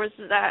 there was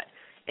that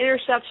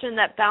interception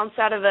that bounced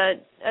out of a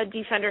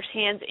defender's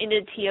hands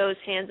into T.O.'s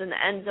hands in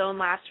the end zone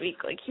last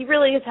week. Like, he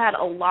really has had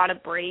a lot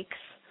of breaks,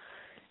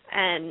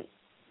 and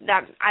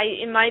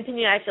in my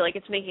opinion, I feel like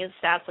it's making his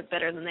stats look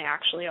better than they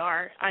actually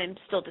are. I'm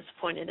still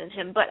disappointed in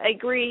him, but I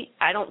agree.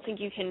 I don't think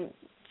you can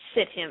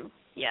sit him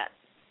yet,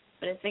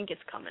 but I think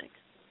it's coming.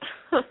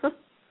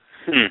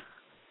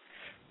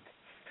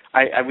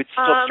 I would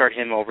still start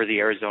him over the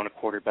Arizona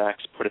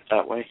quarterbacks, put it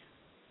that way.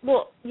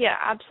 Well, yeah,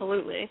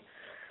 absolutely.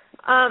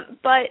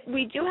 But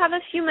we do have a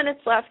few minutes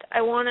left.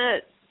 I want to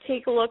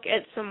take a look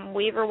at some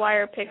waiver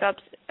wire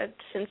pickups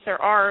since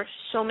there are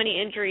so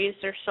many injuries.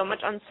 There's so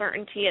much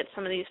uncertainty at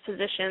some of these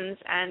positions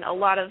and a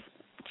lot of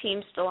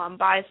teams still on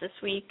buys this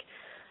week.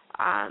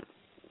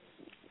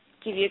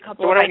 Give you a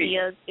couple of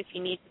ideas if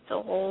you need to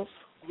fill holes.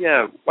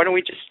 Yeah, why don't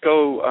we just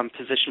go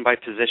position by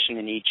position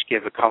and each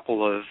give a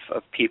couple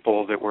of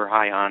people that we're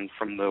high on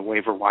from the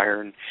waiver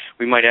wire, and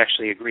we might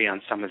actually agree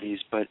on some of these,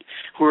 but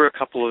who are a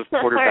couple of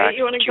quarterbacks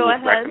you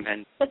would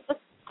recommend?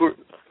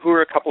 Who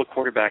are a couple of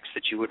quarterbacks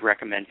that you would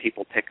recommend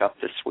people pick up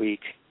this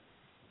week?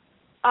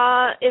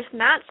 If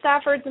Matt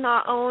Stafford's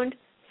not owned,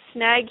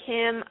 snag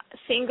him.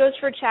 Same goes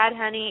for Chad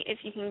Henne. If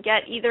you can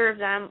get either of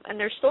them, and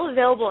they're still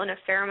available in a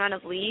fair amount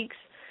of leagues,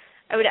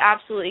 I would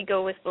absolutely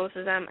go with both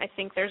of them. I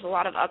think there's a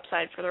lot of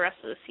upside for the rest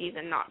of the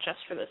season, not just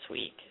for this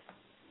week.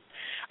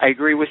 I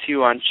agree with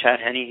you on Chad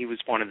Henne. He was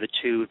one of the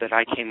two that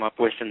I came up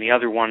with, and the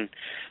other one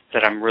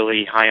that I'm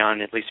really high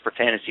on, at least for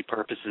fantasy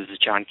purposes, is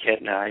John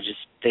Kitna.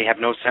 They have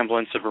no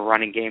semblance of a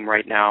running game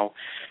right now.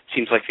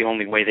 Seems like the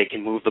only way they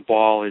can move the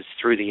ball is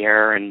through the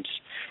air, and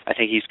I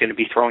think he's going to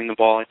be throwing the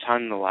ball a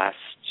ton the last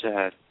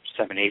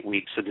 7-8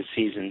 weeks of the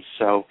season.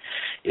 So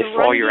if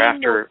all you're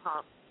after...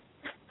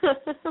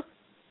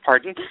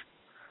 Pardon?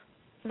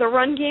 The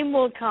run game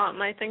will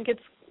come. I think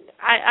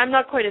I'm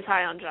not quite as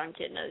high on John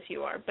Kitna as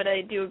you are, but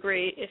I do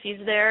agree if he's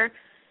there,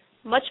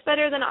 much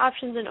better than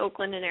options in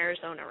Oakland and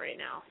Arizona right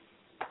now.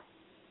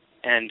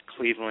 And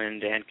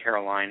Cleveland and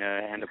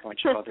Carolina and a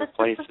bunch of other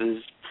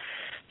places.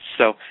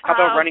 So how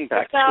about running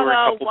backs?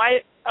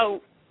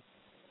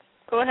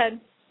 Go ahead.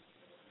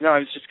 No, I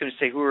was just going to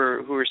say, who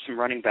are some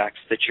running backs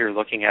that you're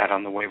looking at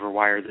on the waiver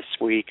wire this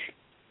week?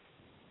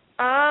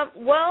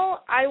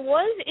 Well, I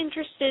was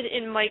interested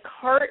in Mike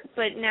Hart,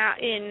 but now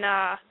in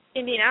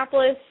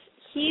Indianapolis,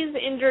 he's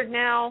injured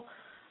now.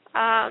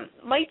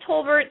 Mike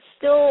Tolbert's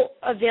still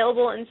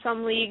available in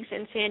some leagues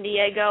in San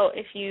Diego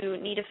if you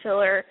need a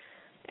filler,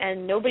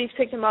 and nobody's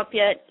picked him up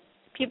yet.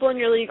 People in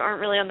your league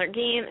aren't really on their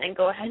game, and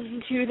go ahead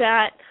and do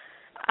that.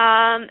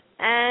 And,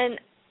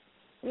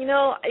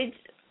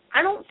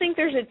 I don't think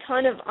there's a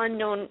ton of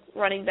unknown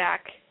running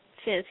back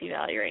fantasy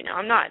value right now.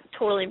 I'm not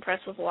totally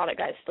impressed with a lot of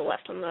guys still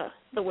left on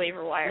the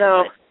waiver wire.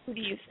 No. But who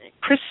do you think?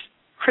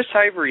 Chris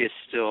Ivory is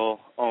still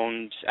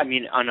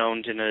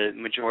unowned in a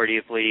majority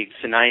of leagues,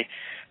 and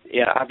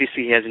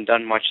obviously he hasn't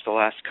done much the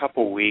last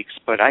couple weeks,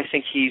 but I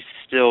think he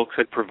still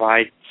could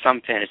provide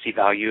some fantasy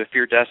value. If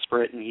you're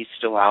desperate and he's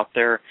still out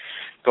there,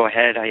 go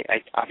ahead.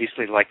 I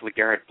obviously like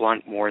LeGarrette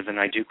Blount more than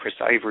I do Chris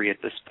Ivory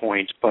at this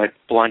point, but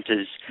Blount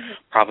is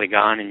probably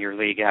gone in your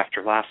league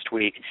after last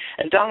week.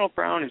 And Donald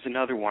Brown is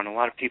another one. A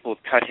lot of people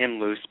have cut him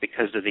loose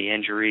because of the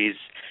injuries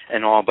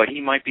and all, but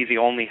he might be the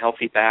only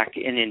healthy back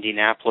in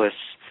Indianapolis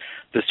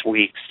this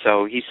week,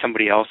 so he's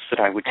somebody else that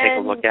I would take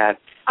a look at.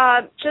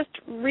 Just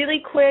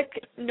really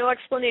quick, no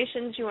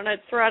explanations. You want to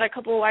throw out a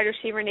couple of wide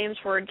receiver names?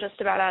 We're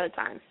just about out of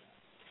time.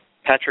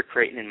 Patrick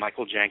Creighton and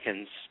Michael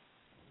Jenkins.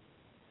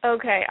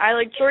 Okay, I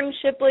like Jordan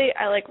Shipley.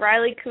 I like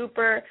Riley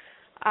Cooper.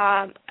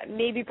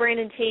 Maybe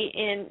Brandon Tate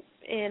in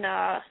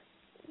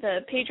the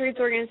Patriots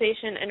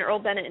organization, and Earl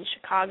Bennett in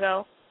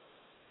Chicago.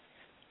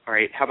 All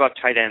right. How about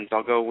tight ends?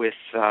 I'll go with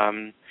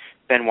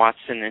Ben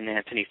Watson and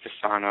Anthony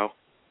Fasano.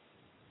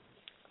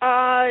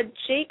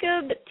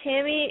 Jacob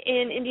Tammy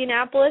in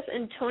Indianapolis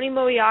and Tony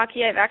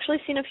Moeaki. I've actually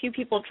seen a few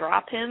people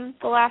drop him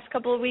the last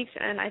couple of weeks,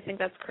 and I think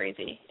that's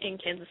crazy in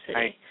Kansas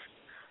City.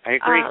 I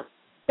agree.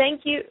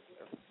 Thank you.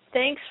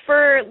 Thanks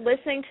for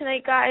listening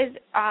tonight, guys.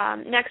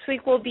 Next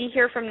week we'll be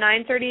here from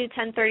 9:30 to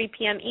 10:30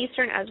 p.m.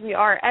 Eastern, as we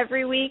are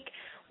every week.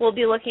 We'll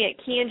be looking at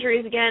key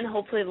injuries again.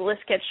 Hopefully the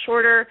list gets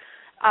shorter.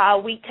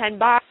 Week 10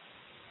 bye.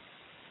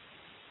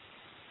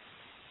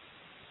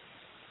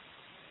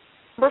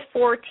 Number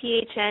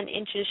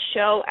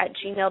 4THNinches at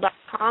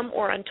gmail.com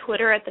or on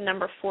Twitter at the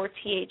number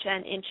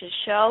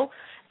 4THNinches.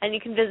 And you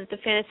can visit the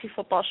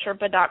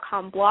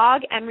fantasyfootballsherpa.com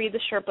blog and read the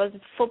Sherpa's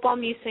football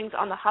musings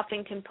on the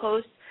Huffington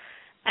Post.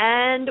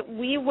 And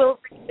we will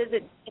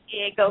revisit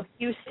Diego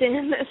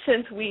Houston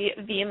since we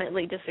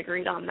vehemently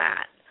disagreed on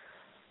that.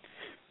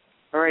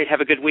 All right,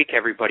 have a good week,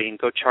 everybody, and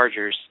go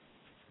Chargers.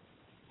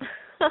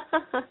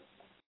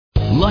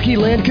 Lucky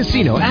Land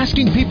Casino,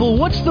 asking people,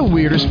 what's the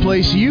weirdest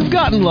place you've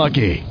gotten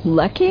lucky?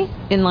 Lucky?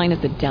 In line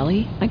at the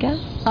deli, I guess?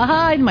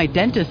 Aha, in my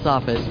dentist's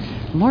office.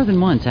 More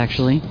than once,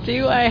 actually.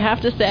 Do I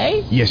have to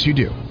say? Yes, you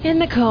do. In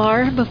the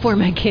car before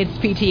my kids'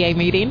 PTA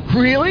meeting.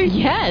 Really?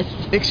 Yes.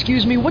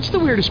 Excuse me, what's the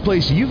weirdest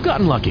place you've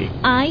gotten lucky?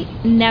 I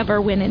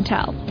never win and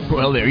tell.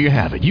 Well, there you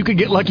have it. You can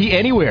get lucky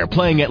anywhere,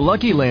 playing at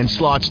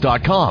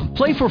LuckyLandSlots.com.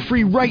 Play for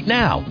free right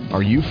now.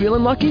 Are you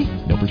feeling lucky?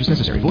 No purchase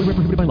necessary. Void where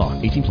prohibited by law.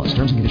 18+.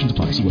 Terms and conditions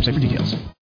apply. See website for details.